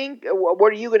donating?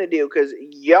 What are you going to do? Because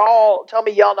tell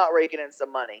me y'all not raking in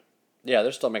some money. Yeah,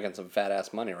 they're still making some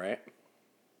fat-ass money, right?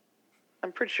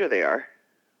 I'm pretty sure they are.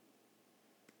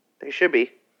 They should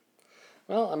be.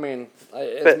 Well, I mean,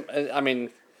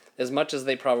 as much as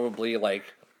they probably, were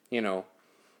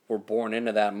born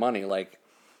into that money,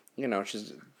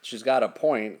 she's got a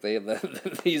point.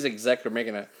 These execs are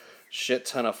making a shit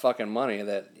ton of fucking money,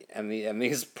 and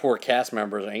these poor cast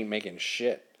members ain't making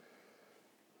shit.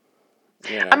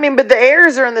 I mean, but the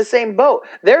heirs are in the same boat.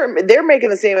 They're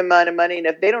making the same amount of money, and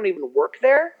if they don't even work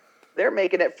there, they're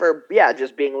making it for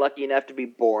just being lucky enough to be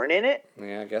born in it.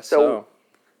 Yeah, I guess so.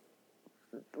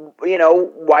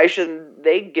 Why shouldn't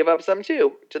they give up some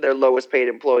too to their lowest paid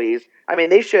employees? I mean,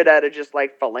 they should out of just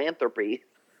philanthropy.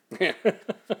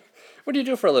 What do you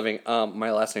do for a living?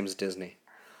 My last name's Disney.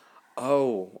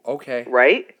 Oh, okay.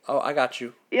 Right? Oh, I got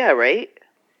you. Yeah, right.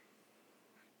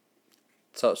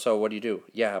 So what do you do?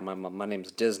 Yeah, my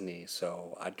name's Disney,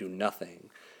 so I do nothing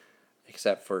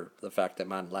except for the fact that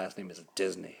my last name is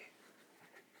Disney.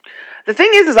 The thing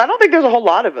is I don't think there's a whole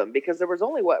lot of them, because there was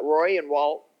only Roy and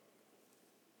Walt,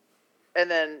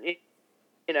 and then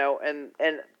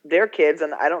and their kids,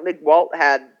 and I don't think Walt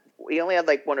he only had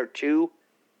one or two.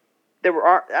 I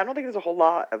don't think there's a whole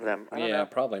lot of them. I don't know.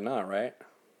 Probably not, right?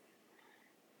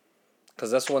 Because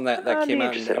that's one that came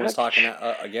out and I was talking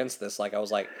against this. Like, I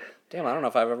was like, damn, I don't know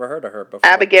if I've ever heard of her before.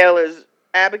 Abigail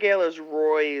is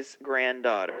Roy's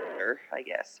granddaughter, I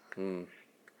guess.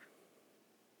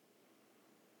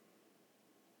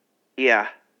 Yeah.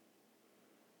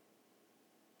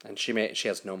 And she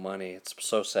has no money. It's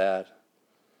so sad.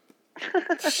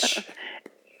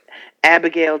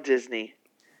 Abigail Disney.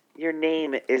 Your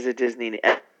name is a Disney name.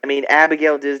 I mean,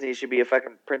 Abigail Disney should be a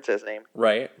fucking princess name.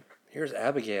 Right. Here's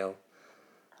Abigail.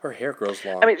 Her hair grows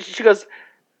long. I mean,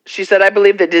 she said, I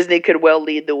believe that Disney could well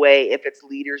lead the way if its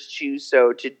leaders choose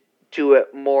so to a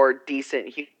more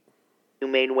decent,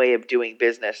 humane way of doing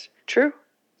business. True.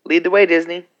 Lead the way,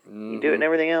 Disney. You do it in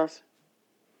everything else.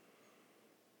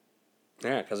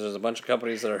 Yeah, because there's a bunch of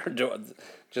companies that are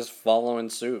just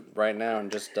following suit right now,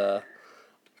 and just the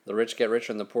rich get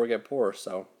richer and the poor get poorer.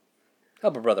 So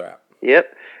help a brother out.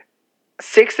 Yep.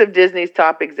 6 of Disney's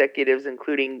top executives,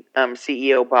 including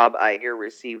CEO Bob Iger,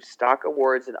 received stock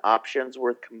awards and options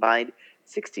worth combined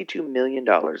 $62 million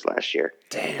last year.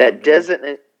 Damn.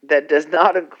 That does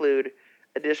not include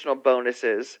additional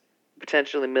bonuses,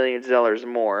 potentially millions of dollars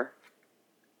more,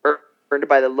 earned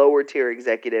by the lower tier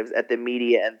executives at the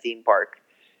media and theme park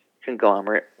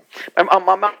conglomerate. My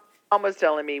mom was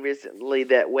telling me recently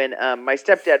that when my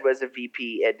stepdad was a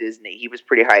VP at Disney, he was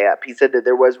pretty high up. He said that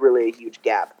there was really a huge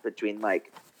gap between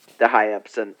like the high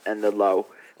ups and the low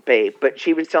pay. But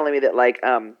she was telling me that like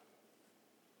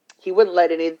he wouldn't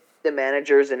let any of the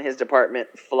managers in his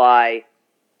department fly.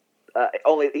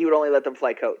 He would only let them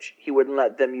fly coach. He wouldn't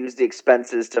let them use the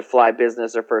expenses to fly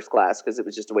business or first class because it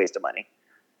was just a waste of money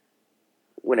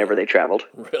whenever they traveled.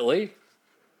 Really?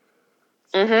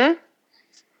 Mm-hmm.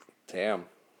 Damn.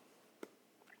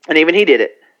 And even he did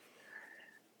it.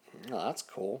 Oh, that's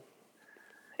cool.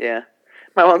 Yeah.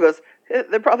 My mom goes,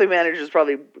 the managers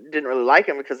probably didn't really like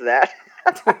him because of that.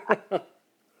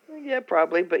 Yeah,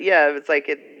 probably. But yeah, if it's like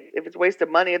if it's a waste of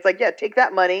money, it's like, yeah, take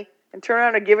that money and turn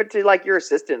around and give it to like your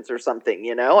assistants or something,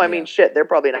 you know? I mean, shit, they're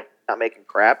probably not making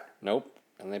crap. Nope.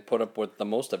 And they put up with the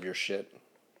most of your shit.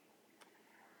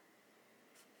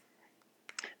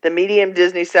 The median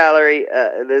salary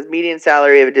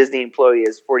of a Disney employee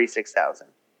is $46,000.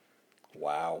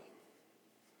 Wow.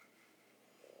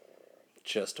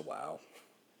 Just wow.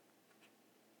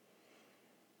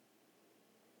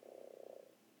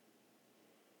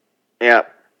 Yeah.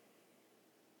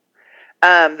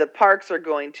 The parks are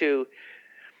going to.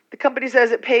 The company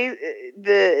says it pays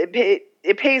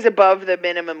above the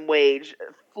minimum wage.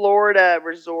 Florida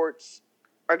resorts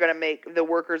the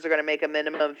workers are going to make a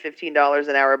minimum of $15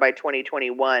 an hour by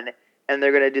 2021, and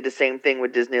they're going to do the same thing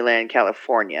with Disneyland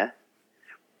California.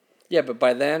 Yeah, but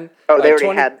by then... Oh, they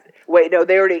already had... Wait, no,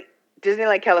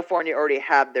 Disneyland California already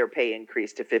had their pay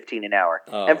increased to $15 an hour.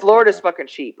 Oh, and Florida's fucking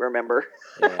cheap, remember?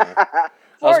 Yeah.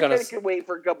 Florida can wait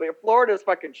for a couple years. Florida's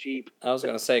fucking cheap. I was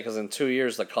going to say, because in 2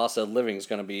 years, the cost of living is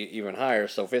going to be even higher,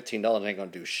 so $15 ain't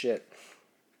going to do shit.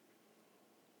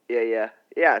 Yeah.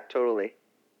 Yeah, totally.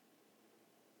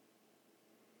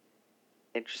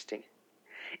 Interesting.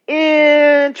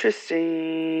 Did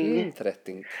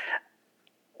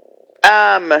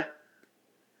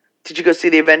you go see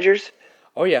the Avengers?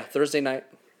 Oh yeah, Thursday night.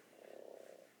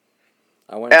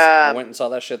 I went and saw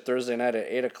that shit Thursday night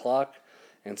at 8:00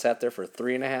 and sat there for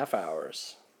 3.5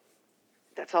 hours.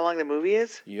 That's how long the movie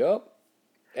is? Yup.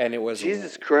 And it was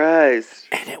Jesus Christ.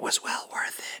 And it was well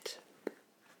worth it.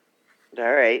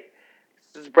 All right.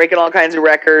 It's breaking all kinds of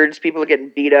records. People are getting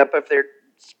beat up if they're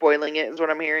spoiling it, is what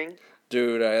I'm hearing.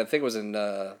 Dude, I think it was in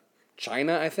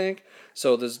China, I think.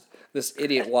 So this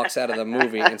idiot walks out of the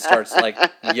movie and starts like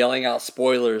yelling out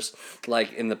spoilers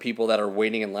like in the people that are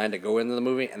waiting in line to go into the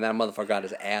movie, and that motherfucker got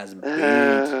his ass beat.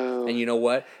 And you know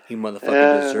what? He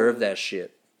motherfucking deserved that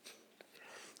shit.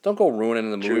 Don't go ruining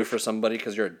the movie for somebody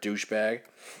because you're a douchebag.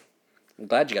 I'm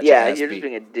glad you got your ass beat. Yeah, you're just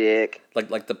being a dick.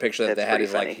 Like the picture that they had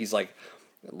is like he's like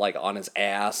on his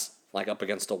ass, like up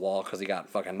against the wall because he got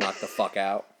fucking knocked the fuck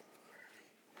out.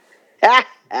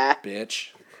 Bitch.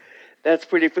 That's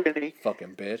pretty funny.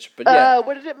 Fucking bitch. But yeah.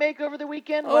 What did it make over the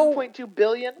weekend? 1.2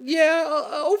 billion?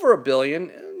 Yeah, over $1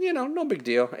 billion. You know, no big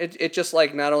deal. It just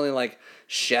like not only like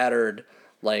shattered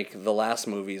like the last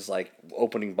movie's like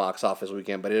opening box office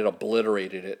weekend, but it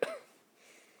obliterated it.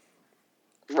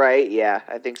 Right, yeah,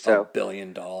 I think so. $1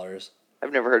 billion.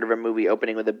 I've never heard of a movie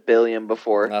opening with $1 billion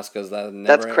before. That's because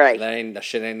that's crazy. That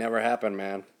shit ain't never happened,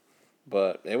 man.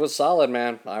 But it was solid,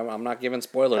 man. I'm not giving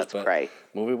spoilers, but the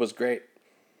movie was great.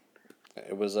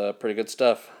 It was pretty good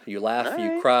stuff. You laughed,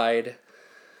 you cried,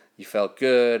 you felt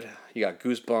good, you got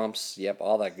goosebumps. Yep,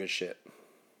 all that good shit.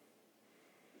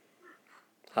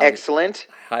 Excellent.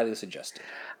 Highly suggested.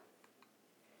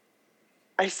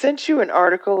 I sent you an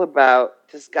article about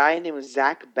this guy named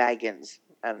Zach Baggins.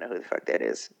 I don't know who the fuck that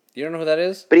is. You don't know who that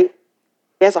is? But he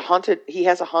has a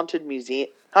haunted museum.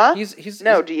 Huh?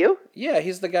 Do you? Yeah,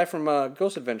 he's the guy from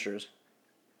Ghost Adventures.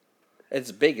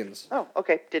 It's Bagans. Oh,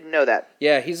 okay. Didn't know that.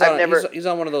 Yeah, he's on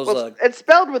one of those. Well, it's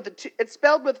spelled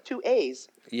with two A's.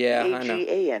 Yeah, I know.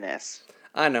 Bagans.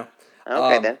 I know.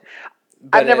 Okay then.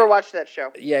 I've never watched that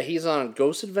show. Yeah, he's on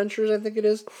Ghost Adventures, I think it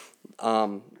is.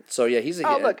 So yeah, he's a.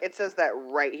 Oh, look, it says that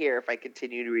right here. If I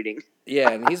continue reading. Yeah,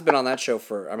 and he's been on that show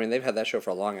they've had that show for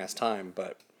a long ass time,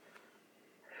 but.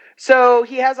 So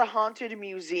he has a haunted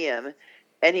museum,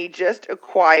 and he just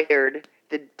acquired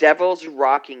the Devil's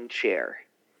Rocking Chair,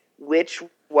 which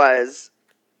was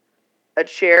a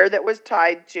chair that was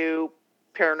tied to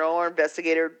paranormal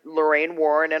investigator Lorraine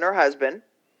Warren and her husband,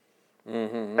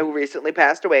 who recently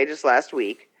passed away just last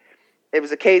week. It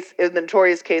was a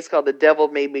notorious case called the Devil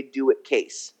Made Me Do It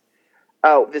case.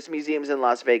 Oh, this museum's in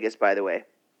Las Vegas, by the way.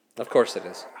 Of course it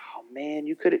is. Oh man,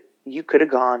 you could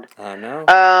have gone. I know.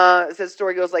 The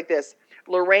story goes like this.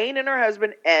 Lorraine and her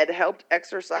husband Ed helped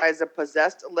exorcise a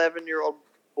possessed 11-year-old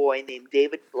boy named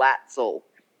David Blatzel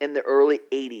in the early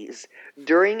 80s.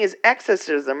 During his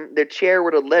exorcism, the chair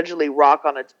would allegedly rock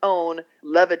on its own,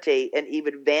 levitate, and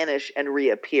even vanish and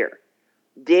reappear.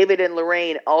 David and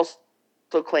Lorraine also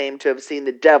claimed to have seen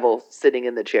the devil sitting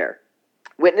in the chair.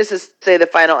 Witnesses say the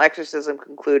final exorcism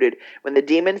concluded when the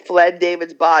demon fled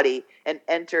David's body and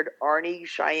entered Arnie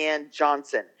Cheyenne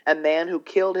Johnson, a man who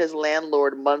killed his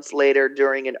landlord months later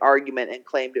during an argument and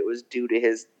claimed it was due to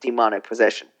his demonic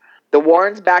possession. The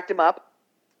Warrens backed him up,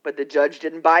 but the judge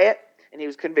didn't buy it, and he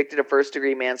was convicted of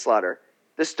first-degree manslaughter.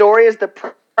 The story is the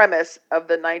premise of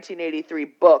the 1983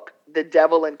 book, The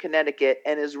Devil in Connecticut,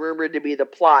 and is rumored to be the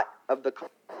plot of The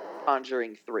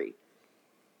Conjuring 3.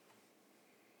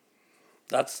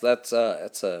 That's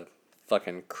a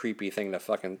fucking creepy thing to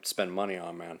fucking spend money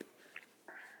on, man.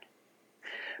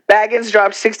 Baggins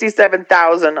dropped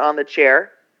 $67,000 on the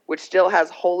chair, which still has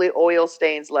holy oil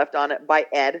stains left on it by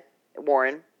Ed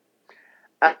Warren.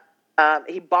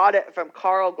 He bought it from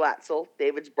Carl Glatzel,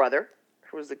 David's brother,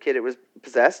 who was the kid it was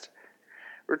possessed.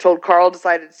 We're told Carl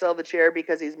decided to sell the chair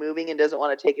because he's moving and doesn't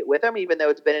want to take it with him, even though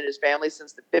it's been in his family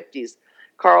since the 50s.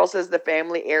 Carl says the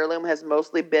family heirloom has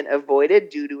mostly been avoided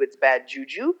due to its bad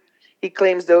juju. He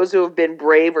claims those who have been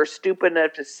brave or stupid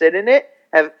enough to sit in it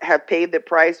have paid the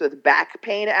price with back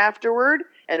pain afterward,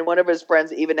 and one of his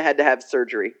friends even had to have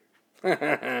surgery.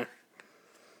 By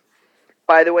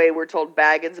the way, we're told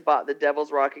Baggins bought the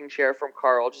Devil's Rocking Chair from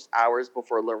Carl just hours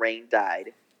before Lorraine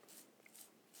died.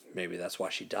 Maybe that's why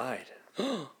she died.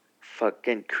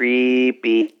 Fucking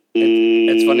creepy.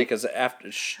 It's funny because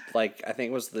after, I think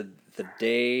it was the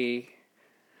day.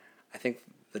 I think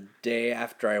the day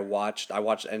after I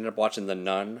ended up watching The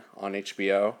Nun on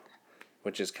HBO,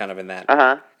 which is kind of in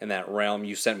that realm.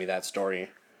 You sent me that story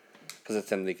because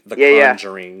it's in the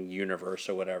Conjuring universe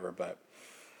or whatever. But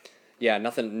yeah,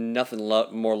 nothing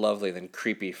more lovely than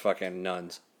creepy fucking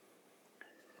nuns.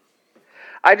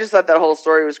 I just thought that whole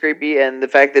story was creepy, and the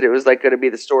fact that it was going to be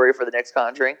the story for the next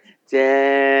Conjuring.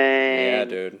 Dang. Yeah,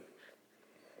 dude.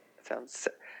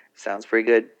 Sounds pretty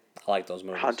good. I like those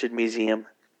movies. Haunted Museum.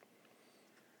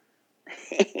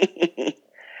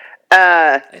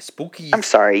 Spooky. I'm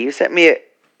sorry. You sent me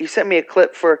a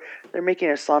clip for they're making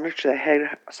a Sonic the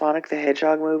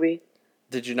Hedgehog movie.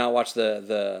 Did you not watch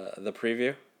the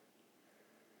preview?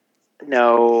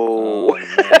 No. Oh,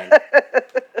 man.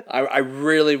 I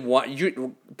really want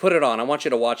you put it on. I want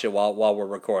you to watch it while we're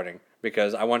recording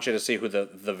because I want you to see who the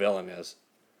villain is.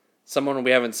 Someone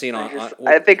we haven't seen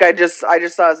I think I just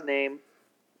saw his name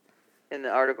in the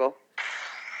article.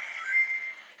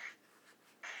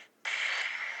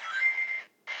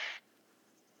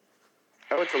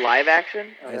 Oh, it's a live action?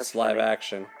 Oh, it's live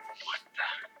action.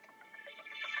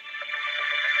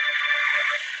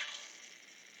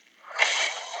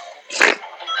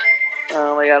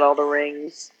 Oh, I got all the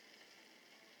rings.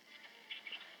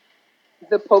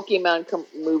 The Pokemon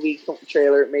movie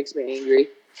trailer makes me angry.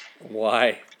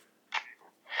 Why?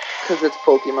 Because it's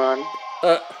Pokemon.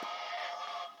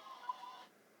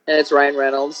 And it's Ryan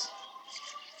Reynolds.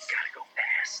 Gotta go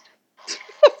fast.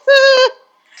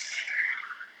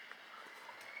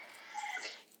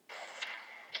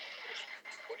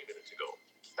 20 minutes ago,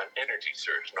 an energy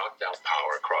surge knocked out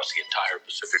power across the entire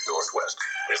Pacific Northwest.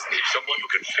 Let's need someone who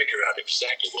can figure out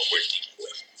exactly what we're dealing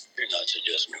with. You're not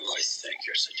suggesting who I think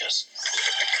you're suggesting.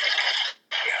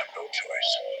 We have no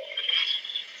choice.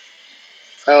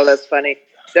 Oh, that's funny.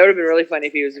 That would have been really funny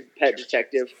if he was a pet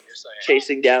detective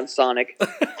chasing down Sonic. I'm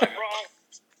wrong.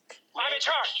 I'm in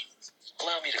charge.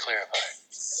 Allow me to clarify.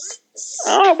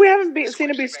 Oh, we haven't seen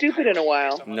him be stupid in a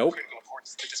while. Nope.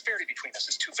 The disparity between us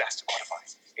is too vast to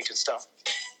quantify. Agent Stone.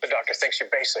 The doctor thinks you're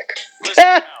basic. Listen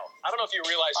now. I don't know if you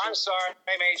realize. I'm sorry,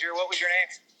 Major. What was your name?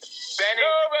 Benny.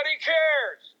 Nobody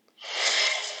cares.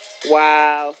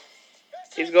 Wow.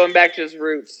 He's going back to his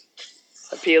roots.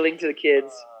 Appealing to the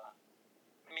kids.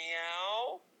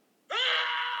 Meow.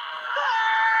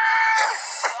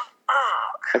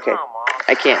 Okay.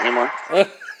 I can't anymore.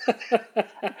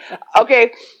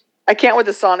 Okay. I can't with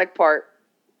the Sonic part.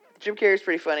 Jim Carrey's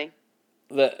pretty funny.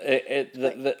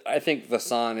 I think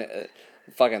the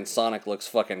fucking Sonic looks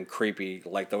fucking creepy.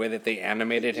 Like the way that they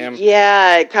animated him.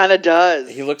 Yeah, it kind of does.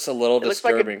 He looks a little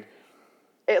disturbing.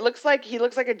 It looks like he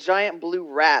looks like a giant blue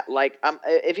rat. Like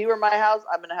if he were my house,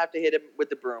 I'm gonna have to hit him with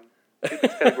the broom.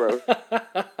 It's kind of gross.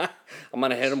 I'm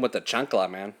gonna hit him with the chancla,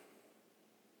 man.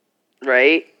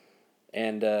 Right.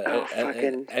 And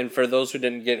and for those who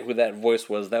didn't get who that voice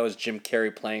was, that was Jim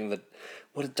Carrey playing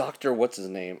what's his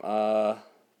name?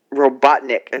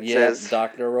 Robotnik. It says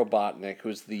Dr. Robotnik,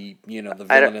 who's the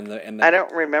villain in the. I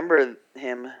don't remember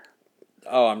him.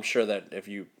 Oh, I'm sure that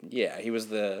he was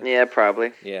the. Yeah,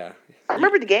 probably. Yeah. I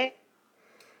remember the game.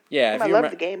 Yeah, I love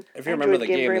the game. If you remember the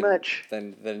game very much,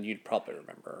 then you'd probably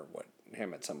remember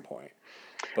him at some point.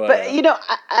 But I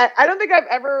don't think I've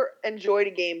ever enjoyed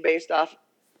a game based off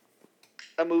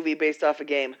a movie based off a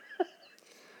game.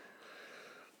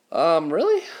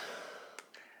 Really?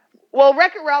 Well,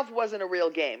 Wreck-It Ralph wasn't a real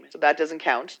game, so that doesn't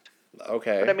count.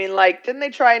 Okay. But I mean, like, didn't they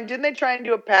try and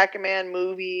do a Pac-Man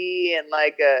movie and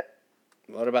like a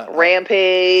what about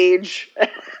Rampage?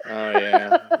 Oh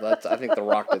yeah, I think The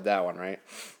Rock did that one, right?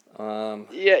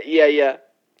 Yeah.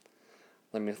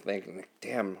 Let me think.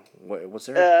 Damn, was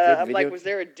there a good video? was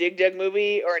there a Dig Dug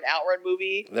movie or an Outrun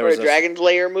movie or a Dragon's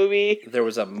Lair movie? There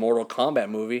was a Mortal Kombat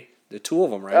movie. The two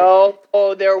of them, right?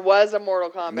 Oh, there was a Mortal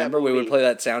Kombat Remember movie. we would play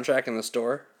that soundtrack in the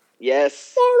store?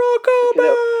 Yes. Mortal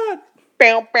Kombat!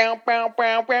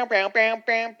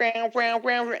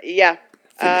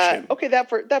 Yeah. Okay,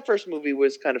 that first movie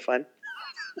was kind of fun.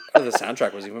 Oh, the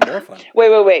soundtrack was even more fun.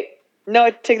 Wait. No,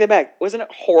 I take that back. Wasn't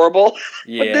it horrible?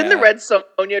 Yeah. But didn't the Red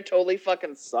Sonja totally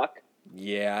fucking suck?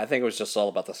 Yeah, I think it was just all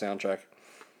about the soundtrack.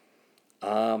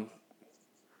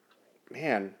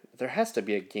 Man, there has to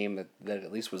be a game that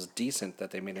at least was decent that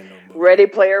they made into a movie. Ready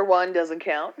Player One doesn't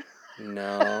count.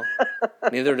 No.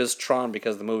 Neither does Tron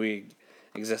because the movie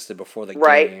existed before the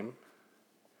game.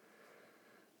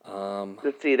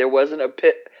 Let's see. There wasn't a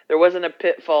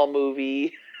Pitfall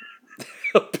movie.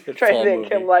 Trying to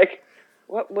think. I'm like,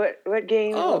 what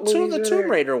game? Oh, two of the Tomb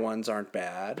Raider ones aren't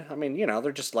bad. I mean,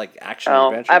 they're just like action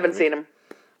adventure. I haven't seen them.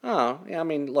 Oh, yeah. I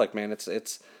mean, look, man,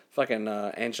 it's fucking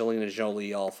Angelina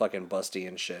Jolie all fucking busty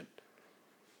and shit.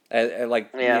 I'm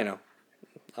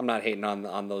not hating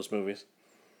on those movies.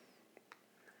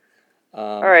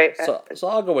 All right. So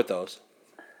I'll go with those.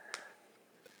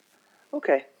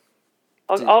 Okay.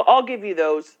 I'll give you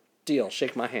those. Deal.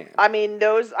 Shake my hand. I mean,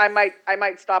 those I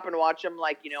might stop and watch them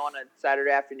on a Saturday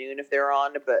afternoon if they're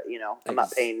on, but I'm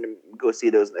not paying to go see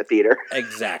those in the theater.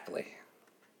 Exactly.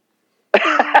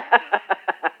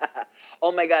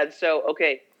 Oh my God! So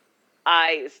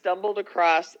I stumbled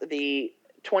across the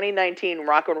 2019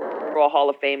 Rock and Roll Hall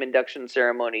of Fame induction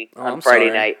ceremony on Friday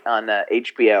night on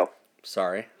HBO.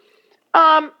 Sorry.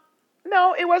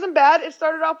 No, it wasn't bad. It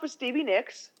started off with Stevie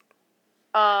Nicks.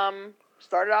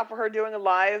 Started off with her doing a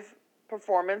live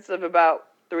performance of about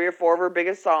 3 or 4 of her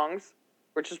biggest songs,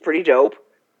 which is pretty dope.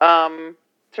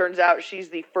 Turns out she's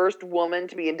the first woman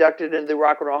to be inducted into the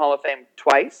Rock and Roll Hall of Fame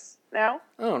twice now.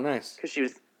 Oh, nice. Because she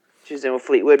was in with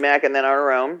Fleetwood Mac and then on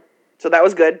her own. So that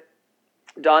was good.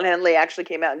 Don Henley actually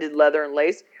came out and did Leather and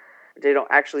Lace. They don't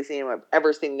actually see him. I've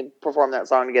ever seen them perform that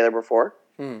song together before.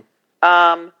 And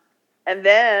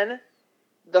then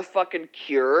the fucking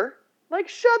Cure. Like,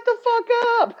 shut the fuck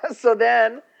up. So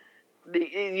then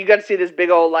you got to see this big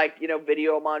old,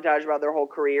 video montage about their whole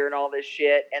career and all this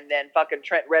shit. And then fucking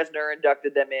Trent Reznor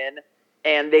inducted them in.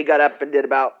 And they got up and did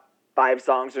about 5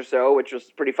 songs or so, which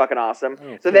was pretty fucking awesome.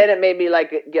 Oh, so then it made me,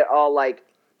 get all,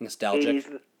 nostalgic.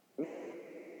 80s.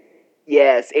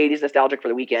 Yes, 80s nostalgic for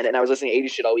the weekend. And I was listening to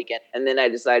 80s shit all weekend. And then I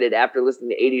decided after listening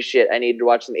to 80s shit, I needed to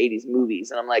watch some 80s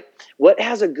movies. And I'm like, what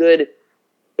has a good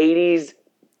 80s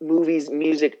movies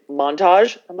music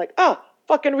montage? I'm like,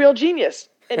 fucking Real Genius.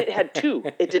 And it had 2.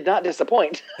 It did not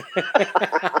disappoint.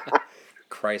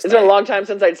 Christ. It's been a long time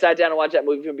since I'd sat down and watched that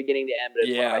movie from beginning to end, but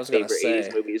it's one of my favorite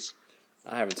 80s movies.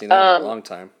 I haven't seen that in a long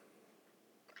time.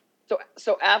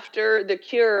 So after The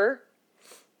Cure,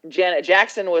 Janet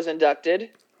Jackson was inducted.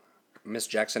 Miss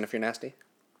Jackson, if you're nasty.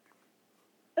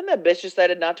 And that bitch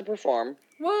decided not to perform.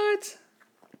 What?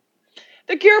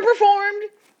 The Cure performed.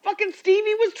 Fucking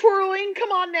Stevie was twirling.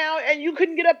 Come on now. And you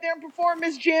couldn't get up there and perform,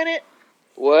 Miss Janet.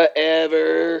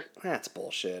 Whatever. That's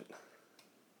bullshit.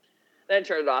 Then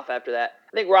turned it off after that.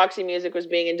 I think Roxy Music was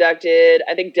being inducted.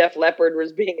 I think Def Leppard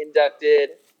was being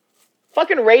inducted.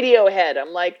 Fucking Radiohead.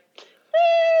 I'm like,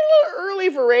 a little early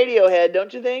for Radiohead,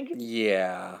 don't you think?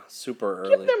 Yeah, super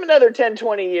early. Give them another 10,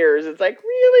 20 years. It's like,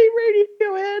 really,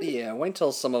 Radiohead? Yeah, wait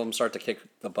until some of them start to kick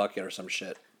the bucket or some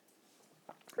shit.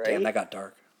 Right? Damn, that got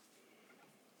dark.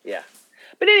 Yeah.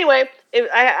 But anyway,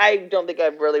 I don't think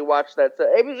I've really watched that. So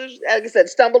it was just, like I said,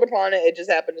 stumbled upon it. It just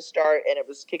happened to start, and it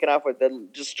was kicking off with the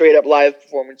just straight up live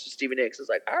performance of Stevie Nicks. I was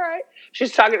like, all right. She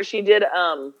did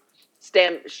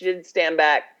stand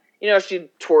back. You know, she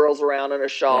twirls around in her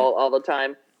shawl all the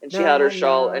time, and she held her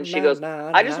shawl, and she goes,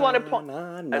 I just want to point.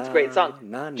 That's a great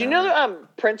song. Do you know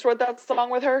that Prince wrote that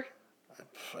song with her?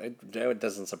 It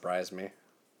doesn't surprise me.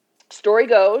 Story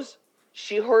goes,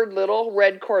 she heard Little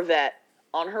Red Corvette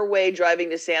on her way driving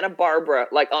to Santa Barbara,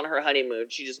 like on her honeymoon.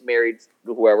 She just married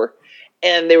whoever.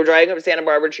 And they were driving up to Santa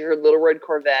Barbara, and she heard Little Red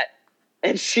Corvette,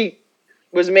 and she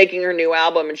was making her new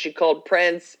album, and she called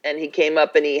Prince, and he came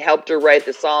up and he helped her write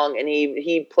the song, and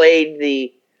he played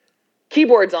the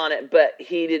keyboards on it, but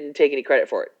he didn't take any credit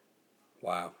for it.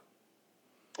 Wow.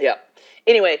 Yeah.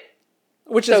 Anyway,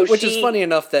 which is funny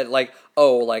enough that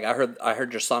I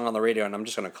heard your song on the radio, and I'm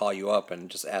just gonna call you up and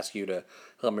just ask you to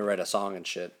help me write a song and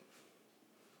shit.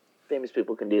 Famous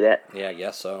people can do that. Yeah, I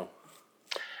guess so.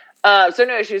 So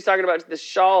anyway, she was talking about the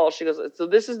shawl. She goes, so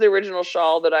this is the original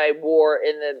shawl that I wore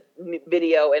in the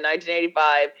video in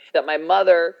 1985 that my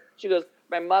mother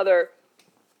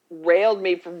railed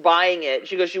me for buying it.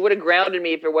 She goes, she would have grounded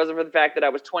me if it wasn't for the fact that I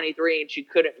was 23 and she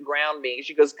couldn't ground me.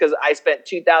 She goes, because I spent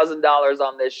 $2,000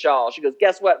 on this shawl. She goes,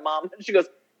 guess what, Mom? She goes,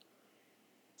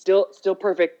 still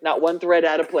perfect. Not one thread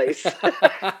out of place.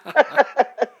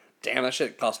 Damn, that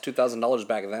shit cost $2,000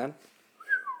 back then.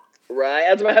 Right,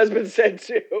 that's what my husband said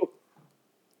too.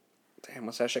 Damn,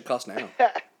 what's that shit cost now?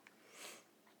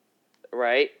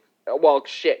 Right. Well,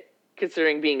 shit.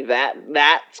 Considering being that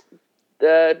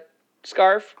the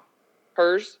scarf,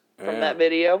 hers from that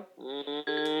video,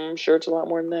 I'm sure it's a lot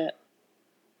more than that.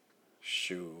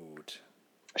 Shoot.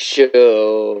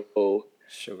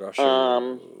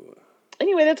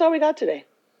 Anyway, that's all we got today.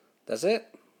 That's it.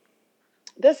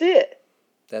 That's it.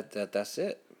 That's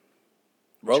it.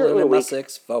 Rolling in my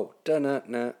 6-4.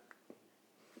 Dun-dun-dun.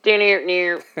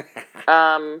 Near.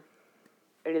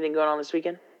 Anything going on this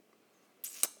weekend?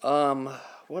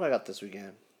 What I got this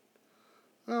weekend?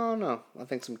 Oh no, I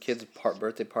think some kids'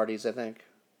 birthday parties. I think.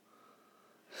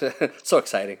 So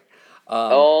exciting.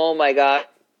 Oh my gosh,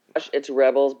 it's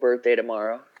Rebel's birthday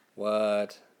tomorrow.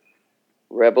 What?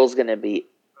 Rebel's gonna be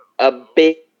a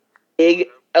big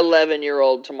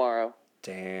 11-year-old tomorrow.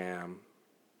 Damn.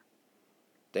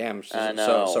 I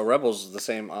know. So Rebel's the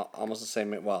same, almost the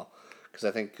same. Well, because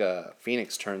I think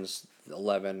Phoenix turns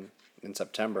 11 in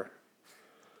September.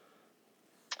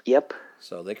 Yep.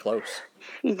 So they close.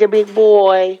 He's a big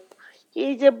boy.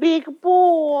 He's sitting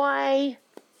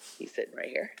right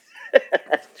here.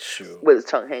 Shoot. With his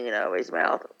tongue hanging out of his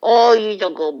mouth. Oh, he's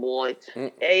a good boy.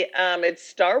 Hey, it's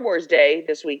Star Wars Day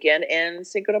this weekend and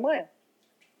Cinco de Mayo.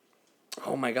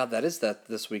 Oh my God, that is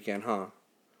this weekend, huh?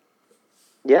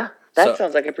 Yeah. That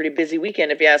sounds like a pretty busy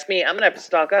weekend, if you ask me. I'm going to have to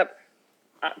stock up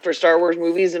for Star Wars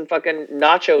movies and fucking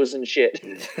nachos and shit.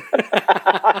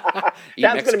 That's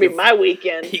going to be my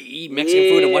weekend. Eat Mexican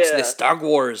food and watch the Star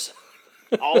Wars.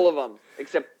 All of them,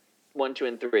 except 1, 2,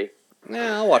 and 3.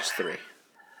 Nah, I'll watch 3.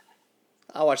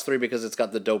 I'll watch 3 because it's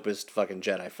got the dopest fucking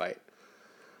Jedi fight.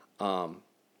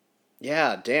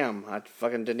 Yeah, damn. I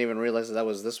fucking didn't even realize that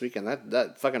was this weekend.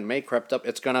 That fucking May crept up.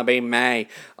 It's going to be May.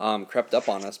 Crept up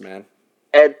on us, man.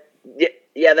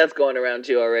 Yeah, that's going around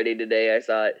too already today. I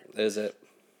saw it. Is it?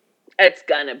 It's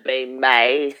gonna be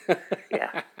May.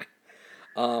 Yeah.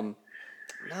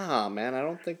 Nah, man. I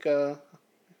don't think. I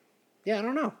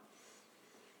don't know.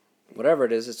 Whatever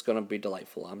it is, it's gonna be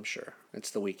delightful. I'm sure.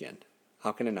 It's the weekend.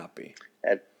 How can it not be?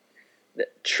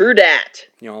 True dat.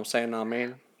 You know what I'm saying, I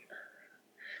mean?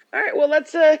 All right. Well,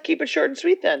 let's keep it short and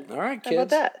sweet then. All right, kids. How about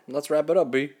that? Let's wrap it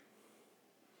up, B.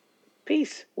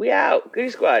 Peace. We out. Goody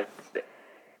Squad.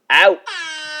 Out.